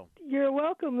you. You're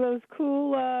welcome. Those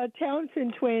cool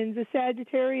Townsend twins, a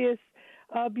Sagittarius,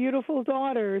 beautiful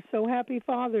daughter. So happy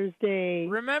Father's Day.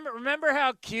 Remember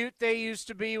how cute they used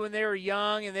to be when they were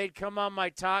young, and they'd come on my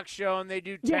talk show and they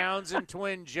do Townsend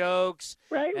twin jokes.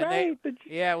 Right.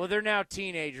 Well, they're now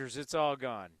teenagers. It's all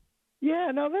gone.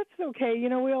 Yeah, no, that's okay.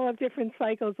 We all have different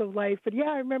cycles of life. But, yeah,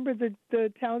 I remember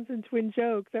the Townsend twin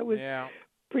joke. That was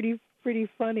pretty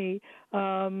funny.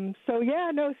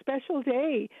 Special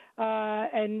day.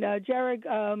 And Jared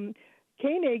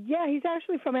Koenig, he's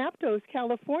actually from Aptos,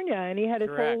 California, and he had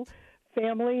his whole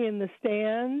family in the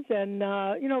stands. And,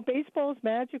 baseball's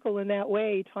magical in that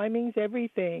way. Timing's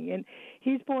everything. And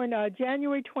he's born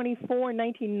January 24,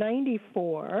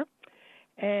 1994.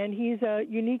 And he's a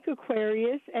unique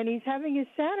Aquarius, and he's having his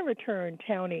Saturn return,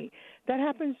 Townie. That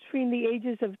happens between the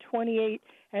ages of 28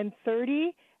 and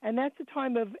 30, and that's a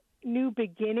time of new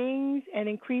beginnings and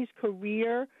increased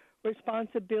career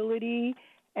responsibility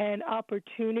and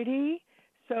opportunity.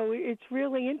 So it's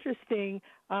really interesting.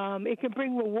 It can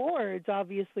bring rewards,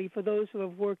 obviously, for those who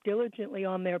have worked diligently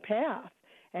on their path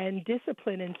and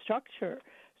discipline and structure.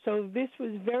 So this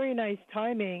was very nice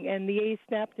timing, and the A's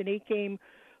snapped an 8-game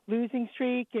losing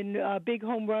streak and big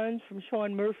home runs from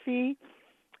Sean Murphy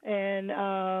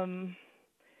and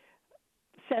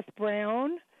Seth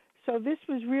Brown. So this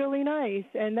was really nice,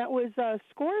 and that was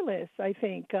scoreless, I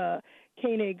think.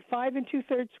 Koenig, 5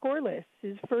 2/3 scoreless,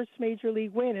 his first major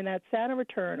league win, and that Saturn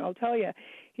return, I'll tell you.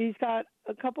 He's got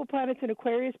a couple planets in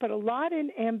Aquarius, but a lot in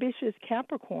ambitious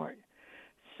Capricorn.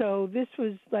 So this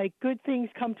was like good things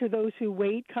come to those who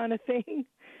wait kind of thing.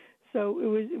 So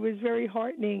it was very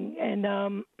heartening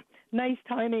and nice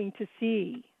timing to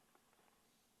see.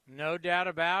 No doubt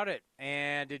about it.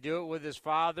 And to do it with his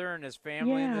father and his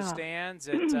family in the stands,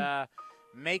 it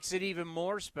makes it even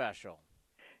more special.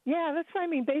 Yeah, that's what I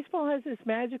mean. Baseball has this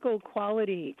magical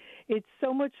quality. It's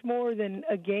so much more than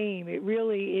a game. It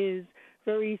really is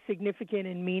very significant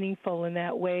and meaningful in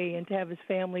that way, and to have his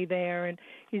family there, and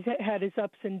he's had his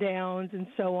ups and downs and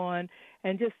so on,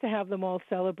 and just to have them all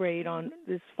celebrate on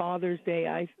this Father's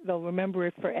Day, they'll remember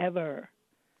it forever.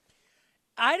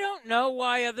 I don't know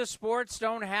why other sports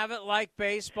don't have it like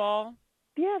baseball.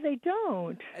 Yeah, they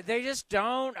don't. They just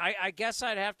don't. I guess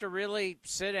I'd have to really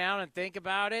sit down and think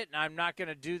about it, and I'm not going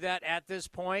to do that at this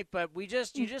point. But you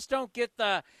just don't get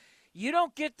the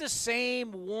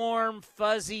same warm,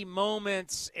 fuzzy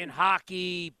moments in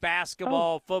hockey,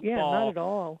 basketball, football. Yeah, not at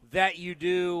all. That you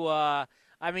do. I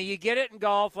mean, you get it in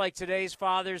golf, like today's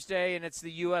Father's Day, and it's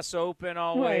the U.S. Open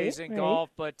always in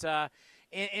golf. But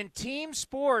in team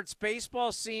sports,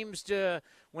 baseball seems to,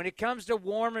 when it comes to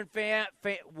warm and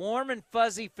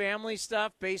fuzzy family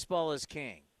stuff, baseball is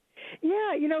king.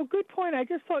 Yeah, good point. I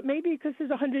just thought maybe because there's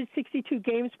 162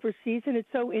 games per season, it's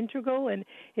so integral and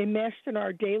enmeshed in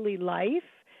our daily life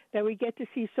that we get to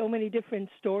see so many different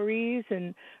stories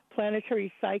and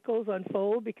planetary cycles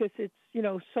unfold because it's,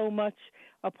 so much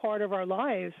a part of our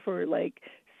lives for like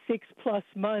 6+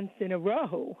 months in a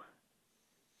row.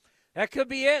 That could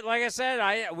be it. Like I said,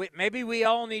 maybe we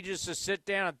all need just to sit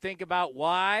down and think about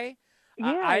why.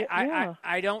 Yeah,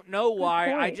 I don't know why.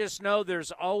 point. I just know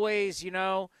there's always,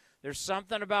 there's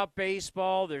something about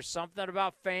baseball. There's something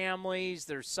about families.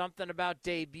 There's something about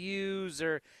debuts.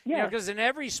 Or because in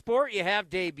every sport you have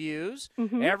debuts.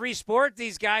 Mm-hmm. Every sport,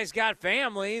 these guys got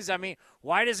families. I mean,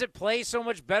 why does it play so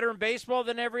much better in baseball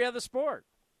than every other sport?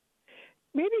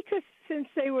 Maybe because since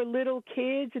they were little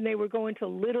kids and they were going to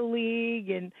Little League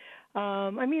and,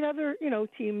 other,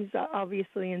 teams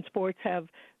obviously in sports have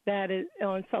that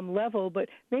on some level, but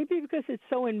maybe because it's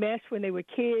so enmeshed when they were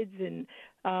kids and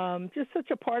just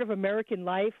such a part of American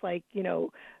life, like,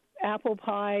 apple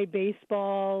pie,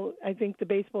 baseball, I think the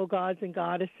baseball gods and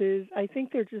goddesses, I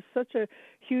think they're just such a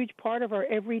huge part of our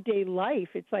everyday life.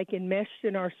 It's like enmeshed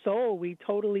in our soul. We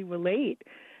totally relate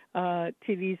to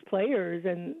these players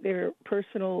and their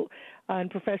personal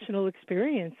and professional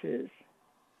experiences.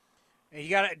 And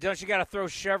don't you got to throw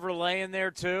Chevrolet in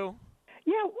there too?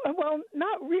 Yeah, well,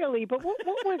 not really, but what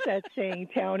was that saying,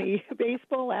 Townie?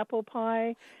 Baseball, apple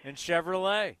pie, and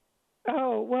Chevrolet.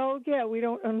 Oh, well, yeah, we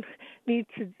don't need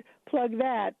to plug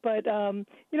that, but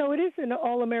it is an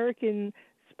all-American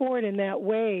sport in that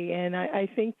way, and I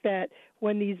think that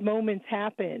when these moments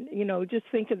happen, just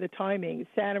think of the timing.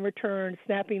 Saturn return,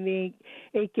 snapping the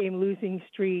 8-game losing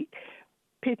streak,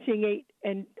 pitching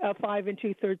 5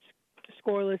 2/3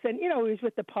 scoreless. And, he was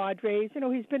with the Padres.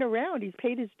 He's been around. He's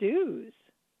paid his dues.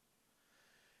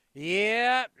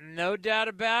 Yeah, no doubt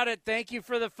about it. Thank you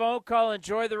for the phone call.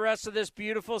 Enjoy the rest of this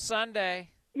beautiful Sunday.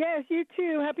 Yes, you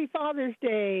too. Happy Father's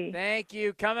Day. Thank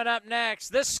you. Coming up next,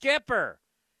 the skipper.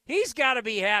 He's got to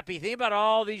be happy. Think about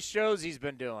all these shows he's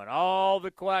been doing, all the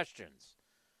questions.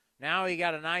 Now he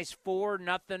got a nice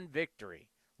 4-0 victory.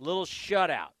 Little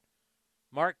shutout.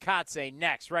 Mark Kotze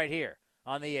next right here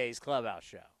on the A's Clubhouse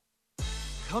Show.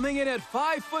 Coming in at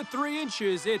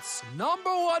 5'3", it's number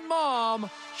one mom.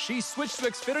 She switched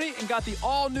to Xfinity and got the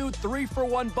all-new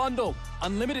 3-for-1 bundle.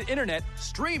 Unlimited internet,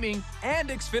 streaming, and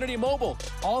Xfinity Mobile.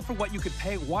 All for what you could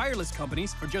pay wireless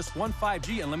companies for just one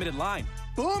 5G unlimited line.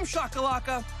 Boom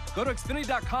shakalaka! Go to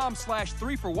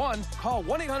Xfinity.com/3-for-1, call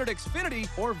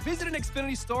 1-800-XFINITY, or visit an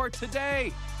Xfinity store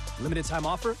today. Limited time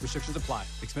offer. Restrictions apply.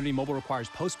 Xfinity Mobile requires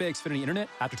post-pay Xfinity internet.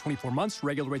 After 24 months,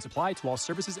 regular rates apply to all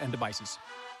services and devices.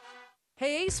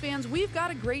 Hey A's fans, we've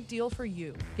got a great deal for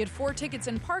you. Get 4 tickets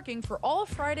and parking for all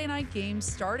Friday night games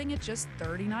starting at just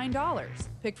 $39.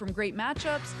 Pick from great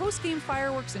matchups, post-game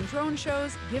fireworks and drone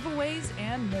shows, giveaways,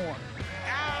 and more.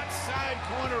 Outside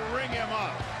corner, ring him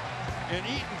up. And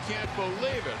Eaton can't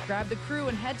believe it. Grab the crew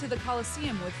and head to the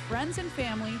Coliseum with friends and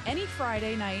family any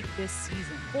Friday night this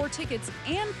season. 4 tickets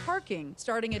and parking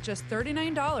starting at just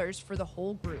 $39 for the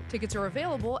whole group. Tickets are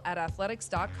available at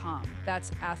athletics.com.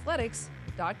 That's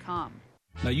athletics.com.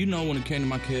 Now, you know, when it came to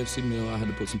my KFC meal, I had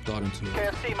to put some thought into it.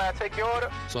 KFC, may I take your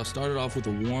order? So I started off with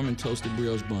a warm and toasted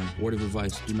brioche bun. Word of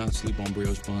advice, do not sleep on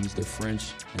brioche buns. They're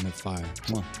French and they're fire.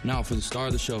 Come on. Now for the star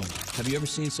of the show. Have you ever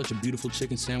seen such a beautiful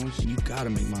chicken sandwich? You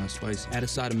gotta make mine spicy. Add a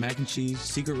side of mac and cheese,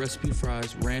 secret recipe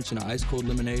fries, ranch, and an ice cold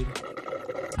lemonade.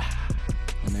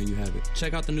 And there you have it.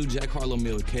 Check out the new Jack Harlow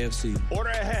meal at KFC. Order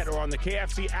ahead or on the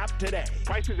KFC app today.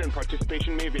 Prices and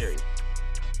participation may vary.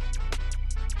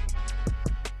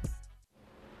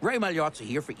 Ray Magliozzi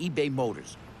here for eBay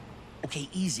Motors. Okay,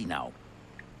 easy now.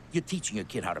 You're teaching your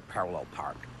kid how to parallel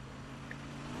park.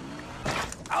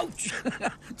 Ouch!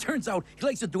 Turns out he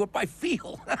likes to do it by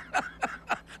feel.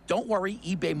 Don't worry,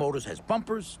 eBay Motors has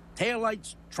bumpers,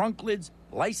 taillights, trunk lids,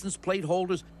 license plate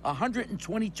holders,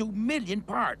 122 million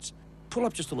parts. Pull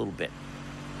up just a little bit.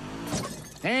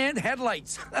 And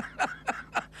headlights.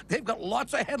 They've got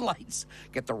lots of headlights.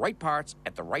 Get the right parts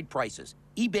at the right prices.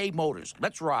 eBay Motors.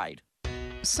 Let's ride.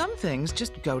 Some things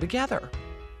just go together.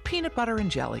 Peanut butter and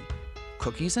jelly,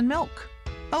 cookies and milk,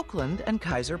 Oakland and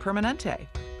Kaiser Permanente.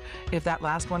 If that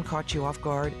last one caught you off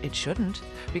guard, it shouldn't,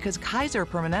 because Kaiser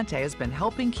Permanente has been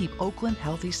helping keep Oakland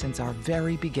healthy since our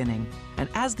very beginning. And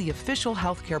as the official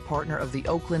healthcare partner of the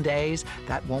Oakland A's,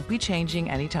 that won't be changing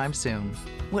anytime soon.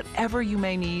 Whatever you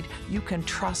may need, you can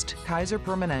trust Kaiser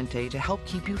Permanente to help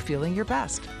keep you feeling your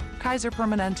best. Kaiser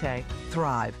Permanente.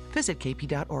 Thrive. Visit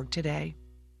kp.org today.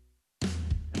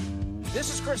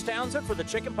 This is Chris Townsend for the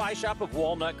Chicken Pie Shop of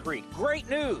Walnut Creek. Great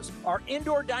news! Our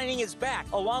indoor dining is back,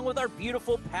 along with our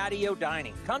beautiful patio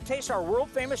dining. Come taste our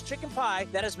world-famous chicken pie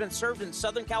that has been served in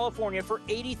Southern California for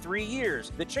 83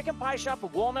 years. The Chicken Pie Shop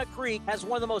of Walnut Creek has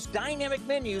one of the most dynamic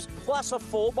menus, plus a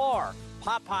full bar.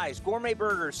 Pot pies, gourmet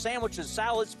burgers, sandwiches,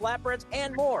 salads, flatbreads,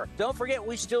 and more. Don't forget,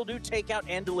 we still do takeout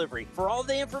and delivery. For all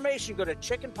the information, go to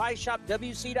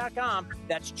chickenpieshopwc.com.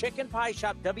 That's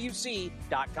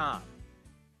chickenpieshopwc.com.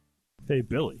 Hey,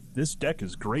 Billy, this deck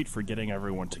is great for getting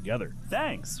everyone together.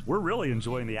 Thanks. We're really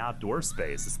enjoying the outdoor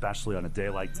space, especially on a day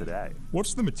like today.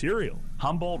 What's the material?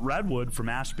 Humboldt Redwood from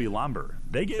Ashby Lumber.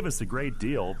 They gave us a great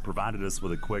deal, provided us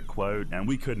with a quick quote, and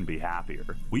we couldn't be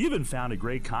happier. We even found a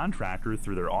great contractor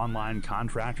through their online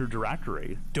contractor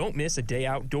directory. Don't miss a day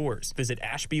outdoors. Visit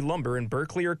Ashby Lumber in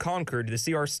Berkeley or Concord to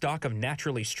see our stock of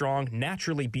naturally strong,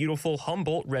 naturally beautiful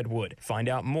Humboldt Redwood. Find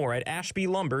out more at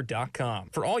ashbylumber.com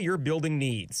for all your building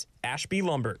needs. Ashby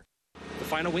Lumber. The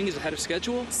final wing is ahead of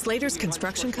schedule. Slater's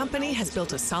Construction Company has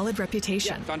built a solid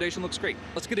reputation. Yeah, foundation looks great.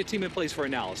 Let's get a team in place for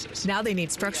analysis. Now they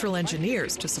need structural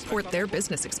engineers to support their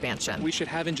business expansion. We should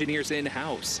have engineers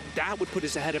in-house. That would put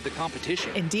us ahead of the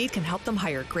competition. Indeed can help them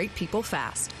hire great people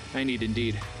fast. I need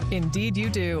Indeed. Indeed you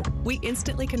do. We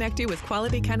instantly connect you with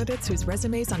quality candidates whose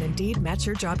resumes on Indeed match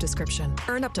your job description.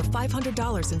 Earn up to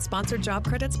 $500 in sponsored job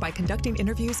credits by conducting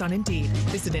interviews on Indeed.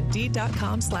 Visit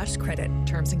Indeed.com/credit.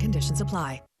 Terms and conditions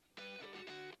apply.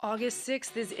 August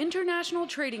 6th is International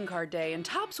Trading Card Day, and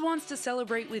Topps wants to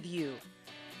celebrate with you.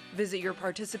 Visit your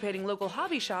participating local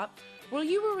hobby shop, where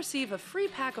you will receive a free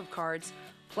pack of cards,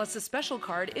 plus a special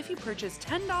card if you purchase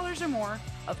 $10 or more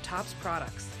of Topps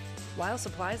products, while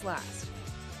supplies last.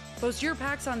 Post your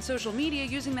packs on social media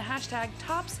using the hashtag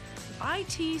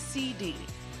ToppsITCD,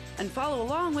 and follow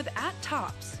along with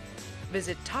 @Topps.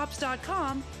 Visit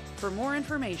Topps.com for more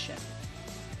information.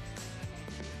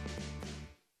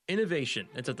 Innovation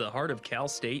that's at the heart of Cal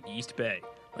State East Bay,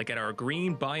 like at our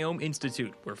Green Biome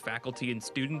Institute, where faculty and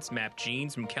students map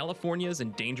genes from California's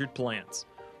endangered plants,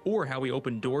 or how we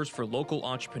open doors for local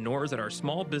entrepreneurs at our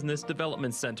Small Business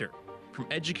Development Center. From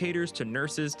educators to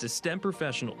nurses to STEM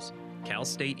professionals, Cal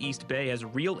State East Bay has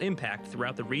real impact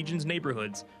throughout the region's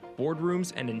neighborhoods,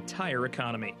 boardrooms, and entire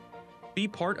economy. Be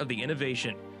part of the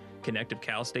innovation. Connect with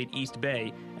Cal State East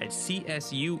Bay at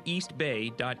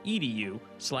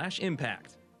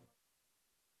csueastbay.edu/impact.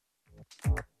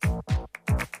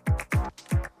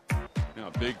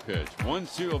 Now, big pitch.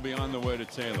 1-2 will be on the way to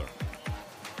Taylor.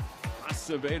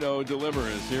 Acevedo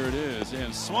delivers. Here it is.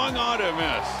 And swung on to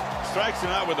miss. Strikes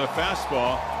him out with a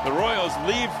fastball. The Royals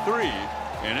lead 3.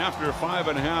 And after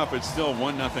 5.5, it's still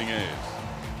 1-0 A's.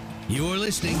 You're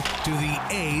listening to the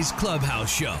A's Clubhouse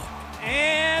Show.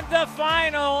 And the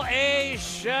final, A's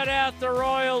shut out the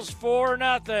Royals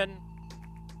 4-0.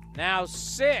 Now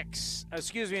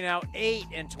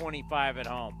 8-25 at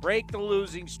home. Break the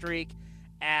losing streak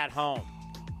at home.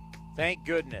 Thank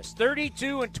goodness.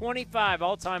 32-25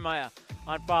 all-time on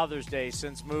Father's Day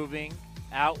since moving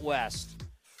out west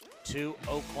to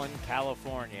Oakland,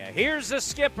 California. Here's the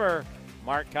skipper,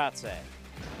 Mark Kotsay.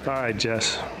 All right,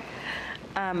 Jess.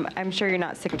 I'm sure you're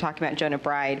not sick of talking about Jonah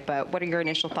Bride, but what are your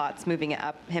initial thoughts moving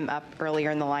him up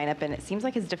earlier in the lineup? And it seems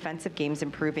like his defensive game's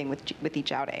improving with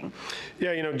each outing.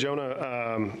 Yeah,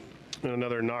 Jonah,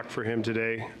 another knock for him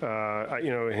today.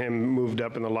 Him moved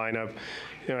up in the lineup.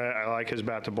 I like his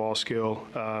bat-to-ball skill.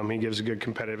 He gives a good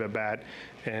competitive at-bat,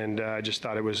 and I just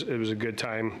thought it was a good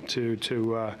time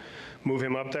to move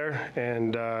him up there.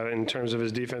 And in terms of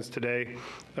his defense today,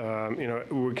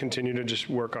 we continue to just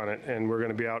work on it, and we're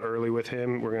going to be out early with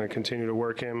him. We're going to continue to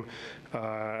work him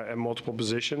at multiple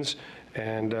positions,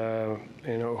 and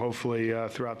hopefully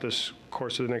throughout this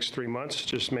course of the next 3 months,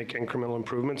 just make incremental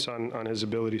improvements on his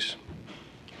abilities.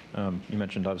 You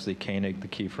mentioned obviously Koenig, the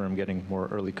key for him getting more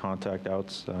early contact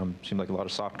outs. Seemed like a lot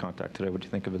of soft contact today. What do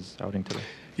you think of his outing today?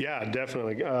 Yeah,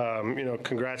 definitely.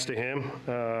 Congrats to him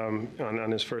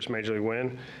on his first major league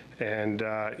win, and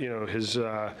his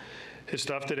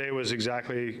stuff today was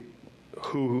exactly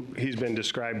who he's been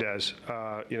described as.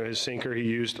 His sinker he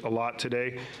used a lot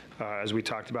today, as we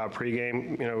talked about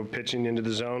pregame. Pitching into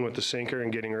the zone with the sinker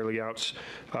and getting early outs,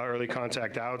 early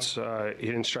contact outs. He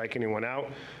didn't strike anyone out.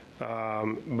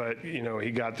 But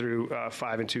he got through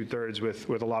 5 2/3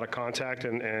 with a lot of contact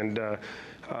and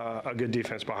a good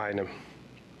defense behind him.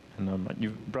 And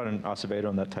you've brought in Acevedo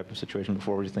in that type of situation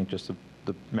before. What do you think, just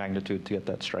the magnitude to get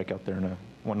that strike out there in a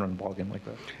one-run ball game like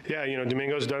that? Yeah,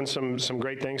 Domingo's done some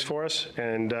great things for us,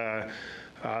 and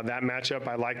that matchup,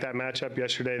 I like that matchup.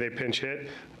 Yesterday they pinch hit.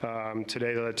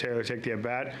 Today they let Taylor take the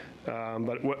at-bat.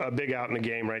 But a big out in the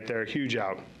game right there, huge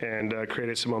out, and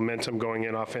created some momentum going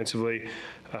in offensively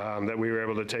that we were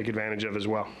able to take advantage of as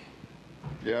well.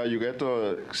 Yeah, you get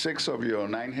 6 of your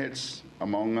 9 hits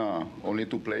among only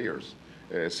 2 players,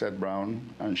 Seth Brown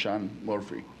and Sean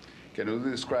Murphy. Can you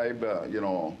describe,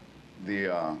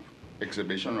 the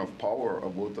exhibition of power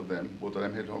of both of them? Both of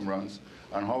them hit home runs.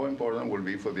 And how important will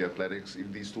be for the Athletics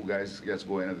if these 2 guys get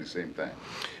going at the same time?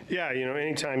 Yeah,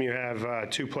 anytime you have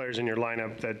 2 players in your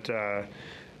lineup that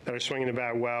are swinging the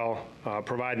bat well,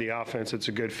 provide the offense, it's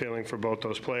a good feeling for both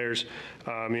those players.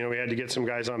 We had to get some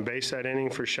guys on base that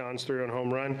inning for Sean's 3-run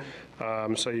home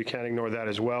run, so you can't ignore that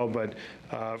as well. But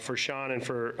for Sean and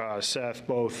for Seth,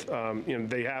 both,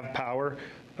 they have power,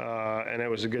 and it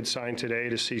was a good sign today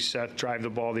to see Seth drive the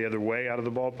ball the other way out of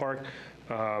the ballpark.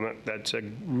 That's a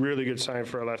really good sign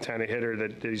for a left-handed hitter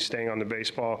that he's staying on the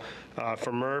baseball.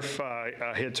 For Murph,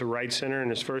 a hit to right center in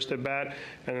his first at-bat,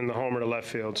 and then the homer to left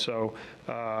field. So,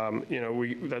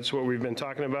 that's what we've been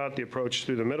talking about, the approach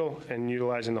through the middle and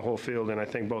utilizing the whole field, and I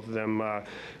think both of them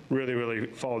really, really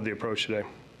followed the approach today.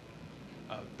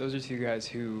 Those are 2 guys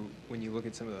who, when you look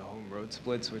at some of the home-road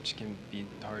splits, which can be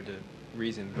hard to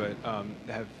reason, but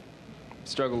have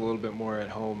struggle a little bit more at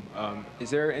home. Is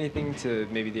there anything to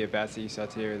maybe the at-bats that you saw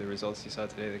today or the results you saw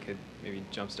today that could maybe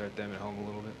jumpstart them at home a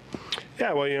little bit?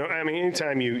 Yeah, well,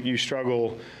 anytime you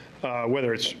struggle,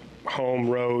 whether it's home,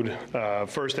 road,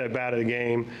 first at-bat of the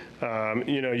game,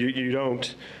 you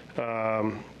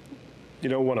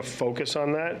don't want to focus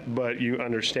on that, but you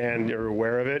understand, you're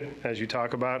aware of it as you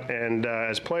talk about. And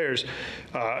as players,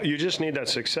 you just need that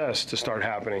success to start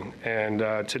happening.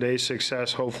 And today's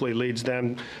success hopefully leads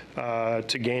them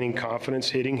to gaining confidence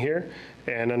hitting here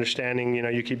and understanding,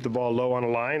 you keep the ball low on the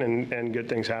line and good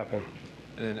things happen.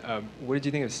 And then, what did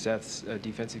you think of Seth's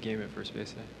defensive game at first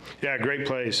base today? Yeah, great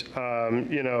plays.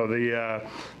 The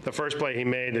first play he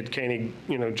made that Koenig,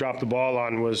 dropped the ball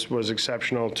on was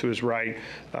exceptional to his right,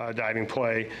 diving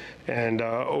play. And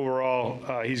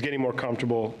overall, he's getting more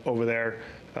comfortable over there.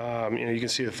 You can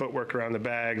see the footwork around the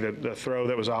bag, the throw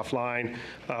that was offline,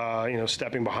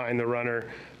 stepping behind the runner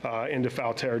into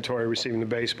foul territory, receiving the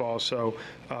baseball. So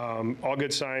all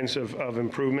good signs of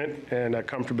improvement and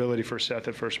comfortability for Seth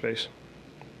at first base.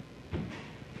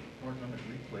 On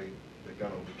the replay that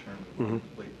got overturned,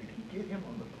 did he get him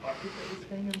on the pocket that was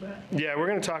hanging back? Yeah, we're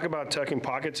going to talk about tucking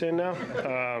pockets in now.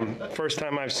 First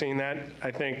time I've seen that,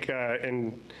 I think,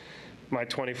 in my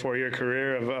 24-year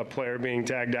career of a player being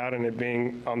tagged out and it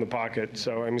being on the pocket.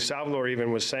 So, Salvador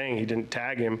even was saying he didn't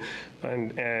tag him,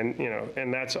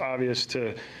 and that's obvious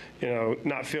to,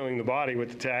 not feeling the body with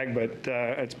the tag, but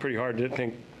it's pretty hard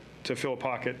to fill a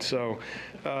pocket. So,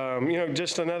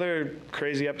 just another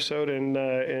crazy episode in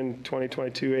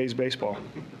 2022 A's baseball.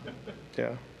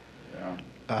 Yeah.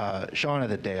 Sean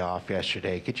had the day off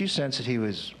yesterday. Could you sense that he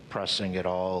was pressing it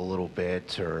all a little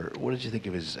bit, or what did you think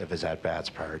of his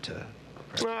at-bats prior to?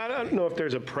 Well, I don't know if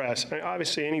there's a press.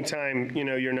 Obviously, anytime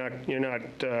you're not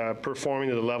performing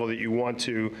to the level that you want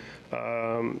to,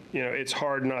 it's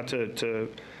hard not to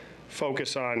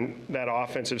focus on that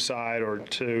offensive side or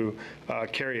to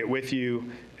carry it with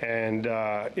you. And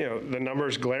the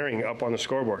number's glaring up on the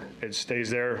scoreboard. It stays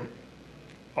there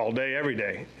all day, every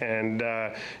day. And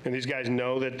these guys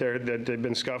know that they've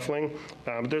been scuffling.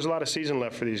 But there's a lot of season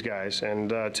left for these guys. And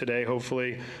today,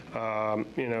 hopefully,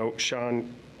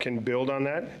 Sean can build on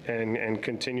that and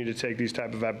continue to take these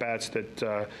type of at-bats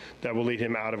that will lead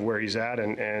him out of where he's at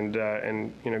and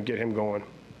get him going.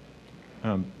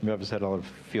 You obviously had a lot of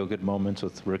feel-good moments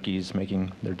with rookies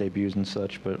making their debuts and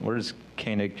such, but where does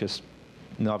Koenig just,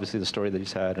 obviously the story that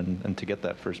he's had and to get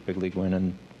that first big league win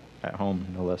and at home,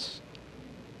 no less?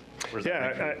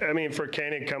 Yeah, I mean, for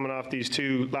Koenig coming off these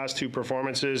last two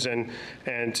performances and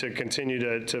to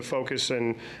continue to focus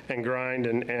and grind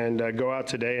and go out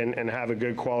today and have a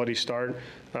good quality start,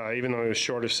 even though it was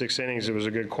short of 6 innings, it was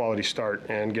a good quality start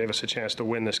and gave us a chance to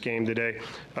win this game today.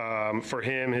 For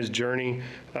him, his journey,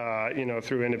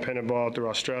 through independent ball, through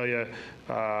Australia,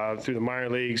 through the minor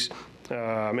leagues,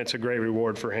 it's a great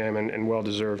reward for him and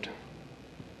well-deserved.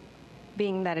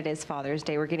 Being that it is Father's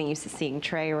Day, we're getting used to seeing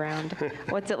Trey around.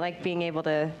 What's it like being able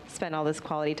to spend all this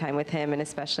quality time with him, and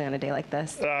especially on a day like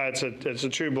this? It's a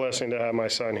true blessing to have my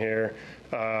son here,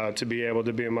 to be able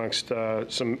to be amongst a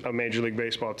Major League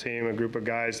Baseball team, a group of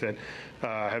guys that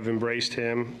have embraced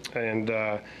him, and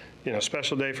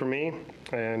special day for me,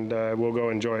 and we'll go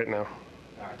enjoy it now.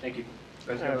 All right, thank you.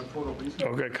 Let's have a photo, please.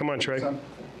 Okay, come on, Trey.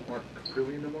 Mark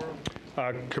Caprillion tomorrow?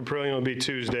 Caprillion will be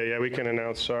Tuesday. Yeah, we can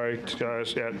announce. Sorry,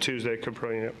 guys. Yeah, Tuesday,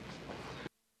 Caprillion. Yep.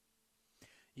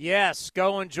 Yes,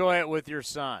 go enjoy it with your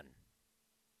son.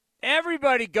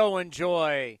 Everybody go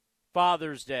enjoy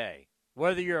Father's Day.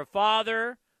 Whether you're a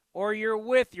father or you're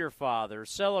with your father,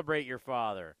 celebrate your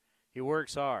father. He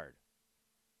works hard.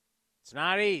 It's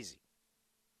not easy.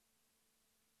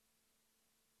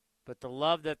 But the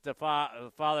love that the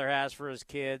father has for his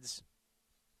kids,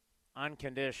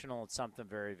 unconditional, it's something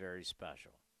very, very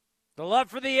special. The love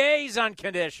for the A's,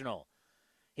 unconditional.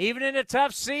 Even in a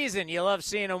tough season, you love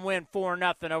seeing them win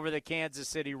 4-0 over the Kansas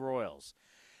City Royals.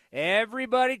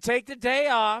 Everybody take the day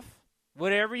off.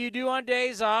 Whatever you do on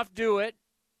days off, do it.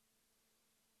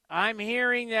 I'm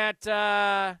hearing that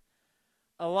a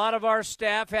lot of our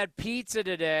staff had pizza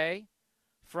today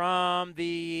from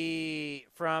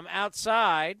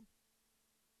outside.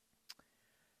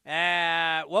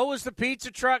 What was the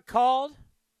pizza truck called?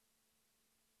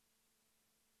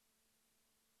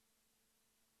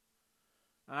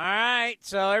 All right,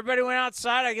 so everybody went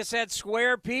outside. I guess they had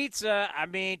Square Pizza. I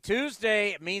mean,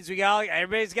 Tuesday, it means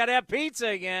everybody's got to have pizza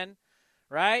again,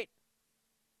 right?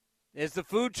 Is the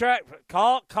food truck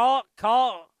call?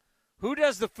 Who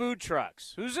does the food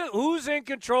trucks? Who's in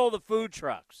control of the food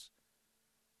trucks?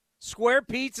 Square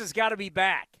Pizza's got to be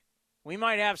back. We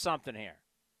might have something here.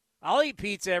 I'll eat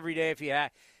pizza every day if you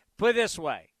have. Put it this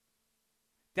way.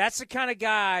 That's the kind of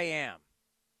guy I am.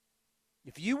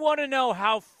 If you want to know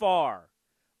how far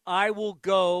I will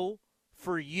go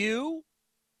for you,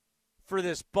 for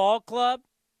this ball club,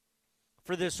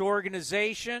 for this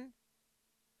organization,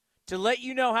 to let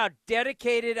you know how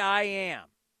dedicated I am,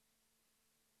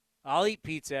 I'll eat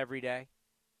pizza every day.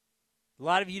 A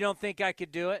lot of you don't think I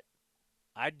could do it.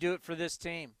 I'd do it for this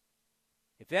team.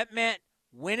 If that meant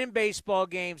winning baseball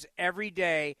games every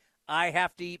day, I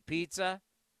have to eat pizza,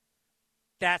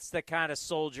 that's the kind of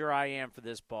soldier I am for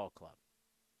this ball club.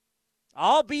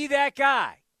 I'll be that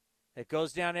guy that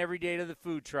goes down every day to the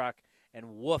food truck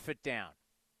and woof it down.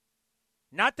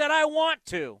 Not that I want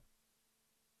to,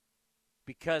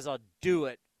 because I'll do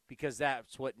it because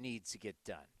that's what needs to get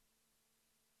done.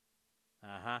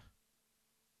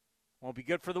 Won't be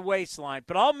good for the waistline,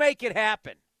 but I'll make it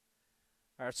happen.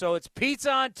 All right, so it's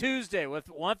pizza on Tuesday. If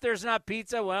there's not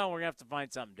pizza, well, we're going to have to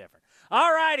find something different.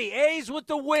 All righty, A's with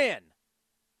the win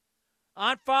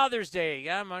on Father's Day.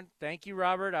 Thank you,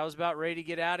 Robert. I was about ready to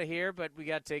get out of here, but we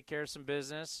got to take care of some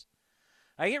business.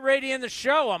 I get ready to end the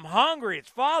show. I'm hungry. It's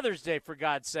Father's Day, for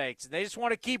God's sakes. They just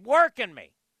want to keep working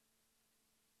me.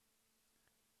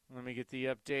 Let me get the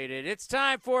updated. It's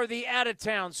time for the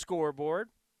out-of-town scoreboard,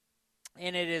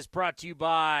 and it is brought to you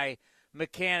by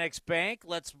Mechanics Bank.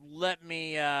 Let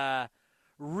me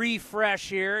refresh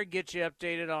here and get you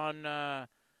updated on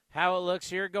how it looks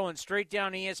here. Going straight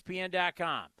down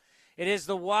ESPN.com. It's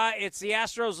the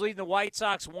Astros leading the White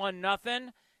Sox 1-0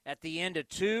 at the end of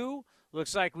 2.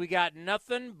 Looks like we got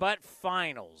nothing but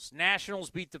finals. Nationals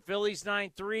beat the Phillies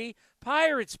 9-3.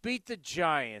 Pirates beat the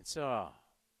Giants. Oh.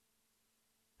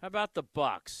 How about the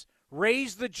Bucks?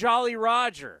 Raise the Jolly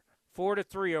Roger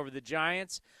 4-3 over the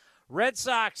Giants. Red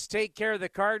Sox take care of the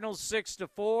Cardinals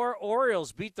 6-4.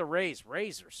 Orioles beat the Rays.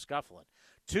 Rays are scuffling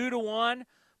 2-1.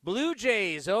 Blue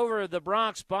Jays over the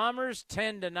Bronx Bombers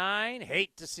 10-9.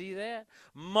 Hate to see that.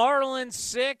 Marlins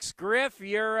 6. Griff,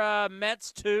 your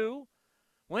Mets 2.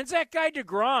 When's that guy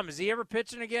DeGrom? Is he ever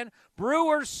pitching again?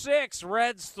 Brewers 6,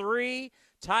 Reds 3.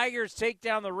 Tigers take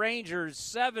down the Rangers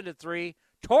 7-3.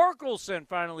 Torkelson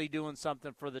finally doing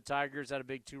something for the Tigers. Had a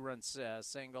big 2-run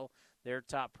single. Their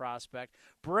top prospect.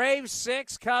 Braves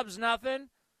 6, Cubs nothing.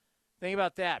 Think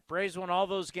about that. Braves won all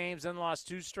those games, then lost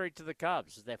 2 straight to the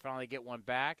Cubs. They finally get one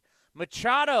back.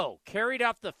 Machado carried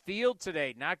off the field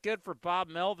today. Not good for Bob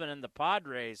Melvin and the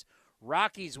Padres.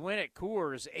 Rockies win at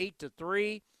Coors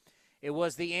 8-3. It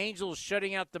was the Angels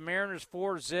shutting out the Mariners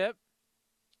 4-zip.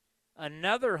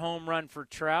 Another home run for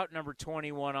Trout, number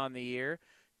 21 on the year.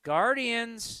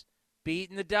 Guardians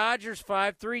beating the Dodgers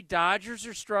 5-3. Dodgers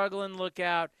are struggling, look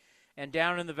out. And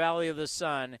down in the Valley of the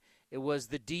Sun, it was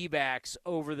the D-backs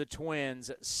over the Twins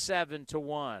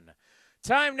 7-1.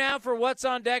 Time now for What's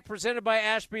on Deck, presented by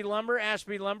Ashby Lumber.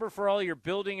 Ashby Lumber for all your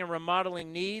building and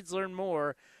remodeling needs. Learn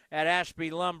more at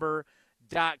ashbylumber.com.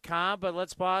 But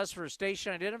let's pause for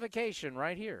station identification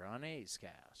right here on A's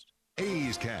Cast.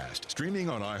 A's Cast, streaming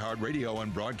on iHeartRadio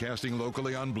and broadcasting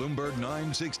locally on Bloomberg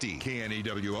 960,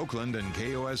 KNEW Oakland, and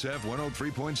KOSF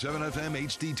 103.7 FM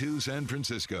HD2 San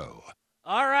Francisco.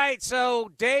 All right,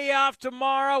 so day off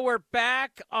tomorrow. We're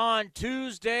back on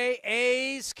Tuesday.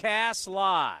 A's Cast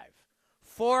Live,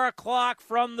 4 o'clock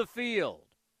from the field.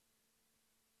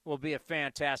 Will be a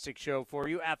fantastic show for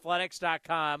you.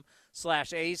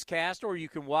 Athletics.com/A'sCast, or you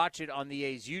can watch it on the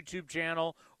A's YouTube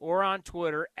channel or on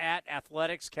Twitter at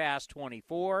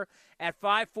AthleticsCast24. At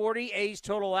 5:40, A's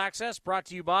Total Access, brought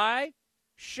to you by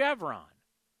Chevron.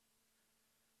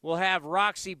 We'll have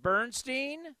Roxy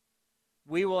Bernstein.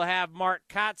 We will have Mark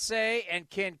Kotze and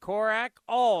Ken Korak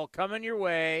all coming your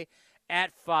way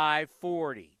at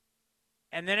 5:40.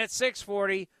 And then at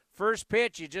 6:40, first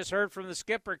pitch, you just heard from the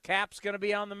skipper, Cap's going to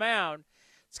be on the mound.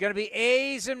 It's going to be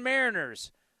A's and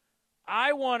Mariners.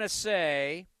 I want to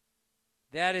say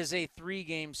that is a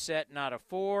 3-game set, not a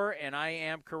 4, and I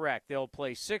am correct. They'll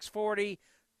play 6:40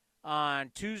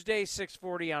 on Tuesday,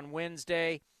 6:40 on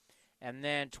Wednesday, and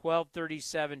then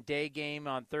 12:37 day game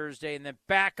on Thursday, and then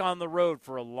back on the road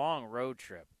for a long road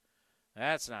trip.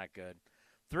 That's not good.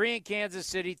 3 in Kansas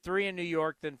City, 3 in New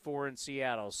York, then 4 in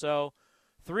Seattle. So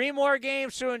 3 more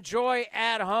games to enjoy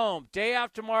at home. Day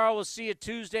off tomorrow. We'll see you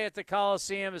Tuesday at the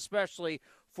Coliseum, especially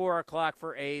 4 o'clock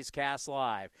for A's Cast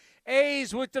Live.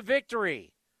 A's with the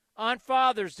victory on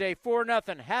Father's Day,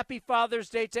 4-0. Happy Father's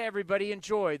Day to everybody.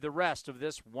 Enjoy the rest of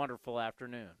this wonderful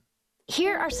afternoon.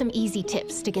 Here are some easy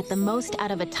tips to get the most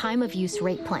out of a time-of-use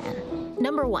rate plan.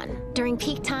 Number 1, during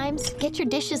peak times, get your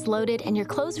dishes loaded and your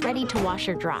clothes ready to wash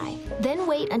or dry. Then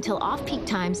wait until off-peak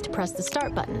times to press the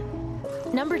start button.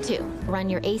 Number 2, run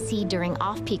your AC during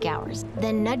off-peak hours,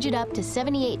 then nudge it up to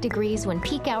 78 degrees when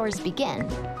peak hours begin.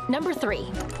 Number 3,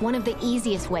 one of the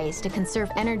easiest ways to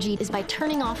conserve energy is by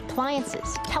turning off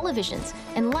appliances, televisions,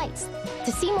 and lights.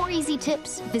 To see more easy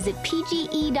tips, visit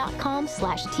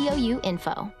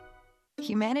pge.com/TOUinfo.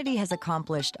 Humanity has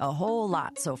accomplished a whole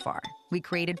lot so far. We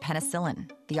created penicillin,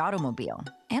 the automobile,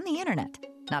 and the internet,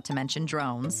 not to mention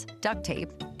drones, duct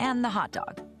tape, and the hot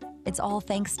dog. It's all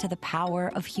thanks to the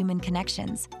power of human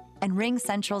connections. And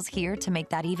RingCentral's here to make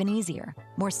that even easier,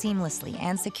 more seamlessly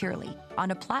and securely,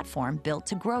 on a platform built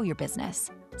to grow your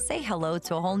business. Say hello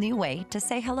to a whole new way to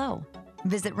say hello.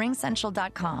 Visit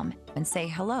ringcentral.com and say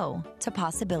hello to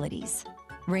possibilities.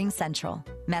 RingCentral.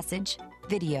 Message,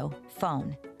 video,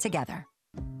 phone, together.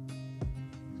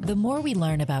 The more we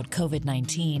learn about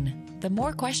COVID-19, the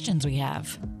more questions we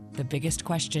have. The biggest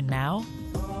question now?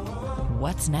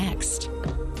 What's next?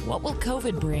 What will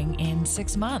COVID bring in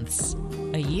 6 months?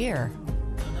 A year?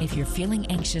 If you're feeling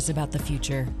anxious about the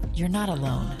future, you're not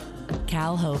alone.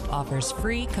 Cal Hope offers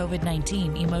free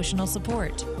COVID-19 emotional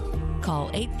support. Call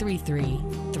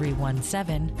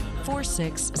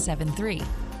 833-317-4673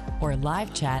 or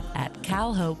live chat at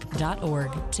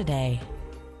calhope.org today.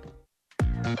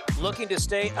 Looking to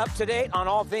stay up to date on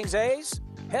all things A's?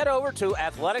 Head over to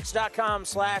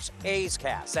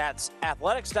athletics.com/A'sCast. That's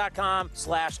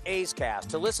athletics.com/A'sCast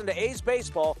to listen to A's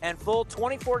baseball and full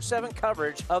 24/7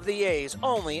 coverage of the A's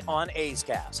only on A's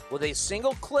Cast. With a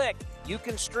single click, you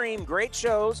can stream great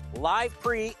shows, live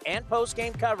pre- and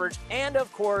post-game coverage, and,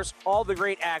 of course, all the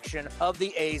great action of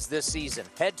the A's this season.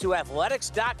 Head to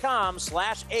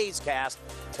athletics.com/A'sCast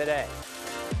today.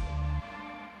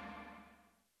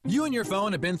 You and your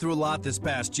phone have been through a lot this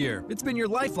past year. It's been your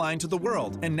lifeline to the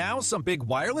world. And now some big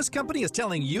wireless company is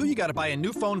telling you got to buy a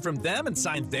new phone from them and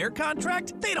sign their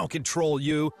contract? They don't control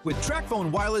you. With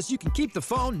TracFone Wireless, you can keep the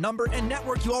phone, number, and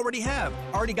network you already have.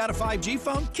 Already got a 5G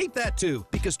phone? Keep that too.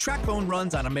 Because TracFone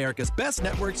runs on America's best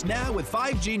networks now with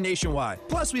 5G nationwide.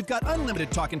 Plus, we've got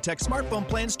unlimited talk and text smartphone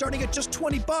plans starting at just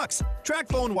 $20.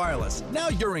 TracFone Wireless. Now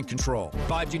you're in control.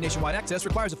 5G nationwide access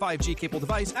requires a 5G capable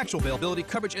device. Actual availability,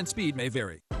 coverage, and speed may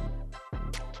vary.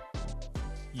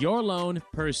 Your loan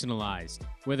personalized.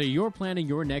 Whether you're planning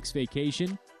your next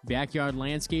vacation, backyard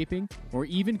landscaping, or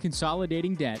even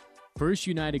consolidating debt, First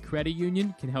United Credit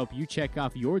Union can help you check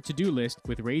off your to-do list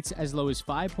with rates as low as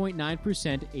 5.9%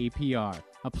 APR.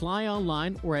 Apply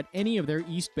online or at any of their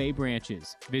East Bay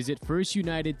branches. Visit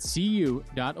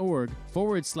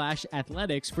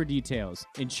firstunitedcu.org/athletics for details.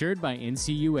 Insured by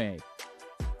NCUA.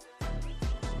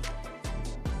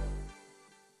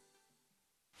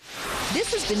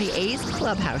 This has been the A's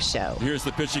Clubhouse Show. Here's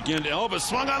the pitch again to Elvis.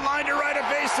 Swung on line to right, a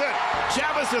base hit.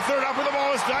 Chavez to third. Up with the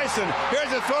ball is Dyson.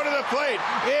 Here's a throw to the plate.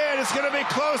 And it's going to be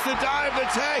close to dive the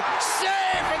tag. Safe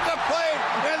at the plate.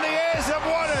 And the A's have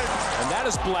won it. And that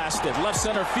is blasted. Left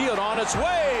center field on its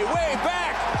way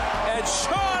back. And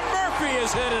Sean Murphy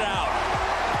has hit it out.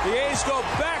 The A's go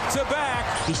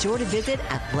back-to-back. Be sure to visit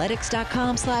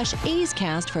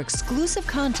athletics.com/A'sCast for exclusive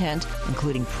content,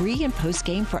 including pre- and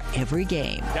post-game for every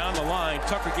game. Down the line,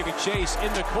 Tucker giving chase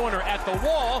in the corner at the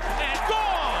wall, and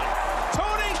gone!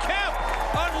 Tony Kemp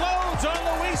unloads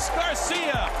on Luis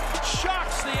Garcia.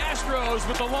 Shocks the Astros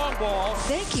with the long ball.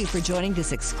 Thank you for joining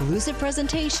this exclusive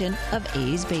presentation of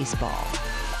A's Baseball.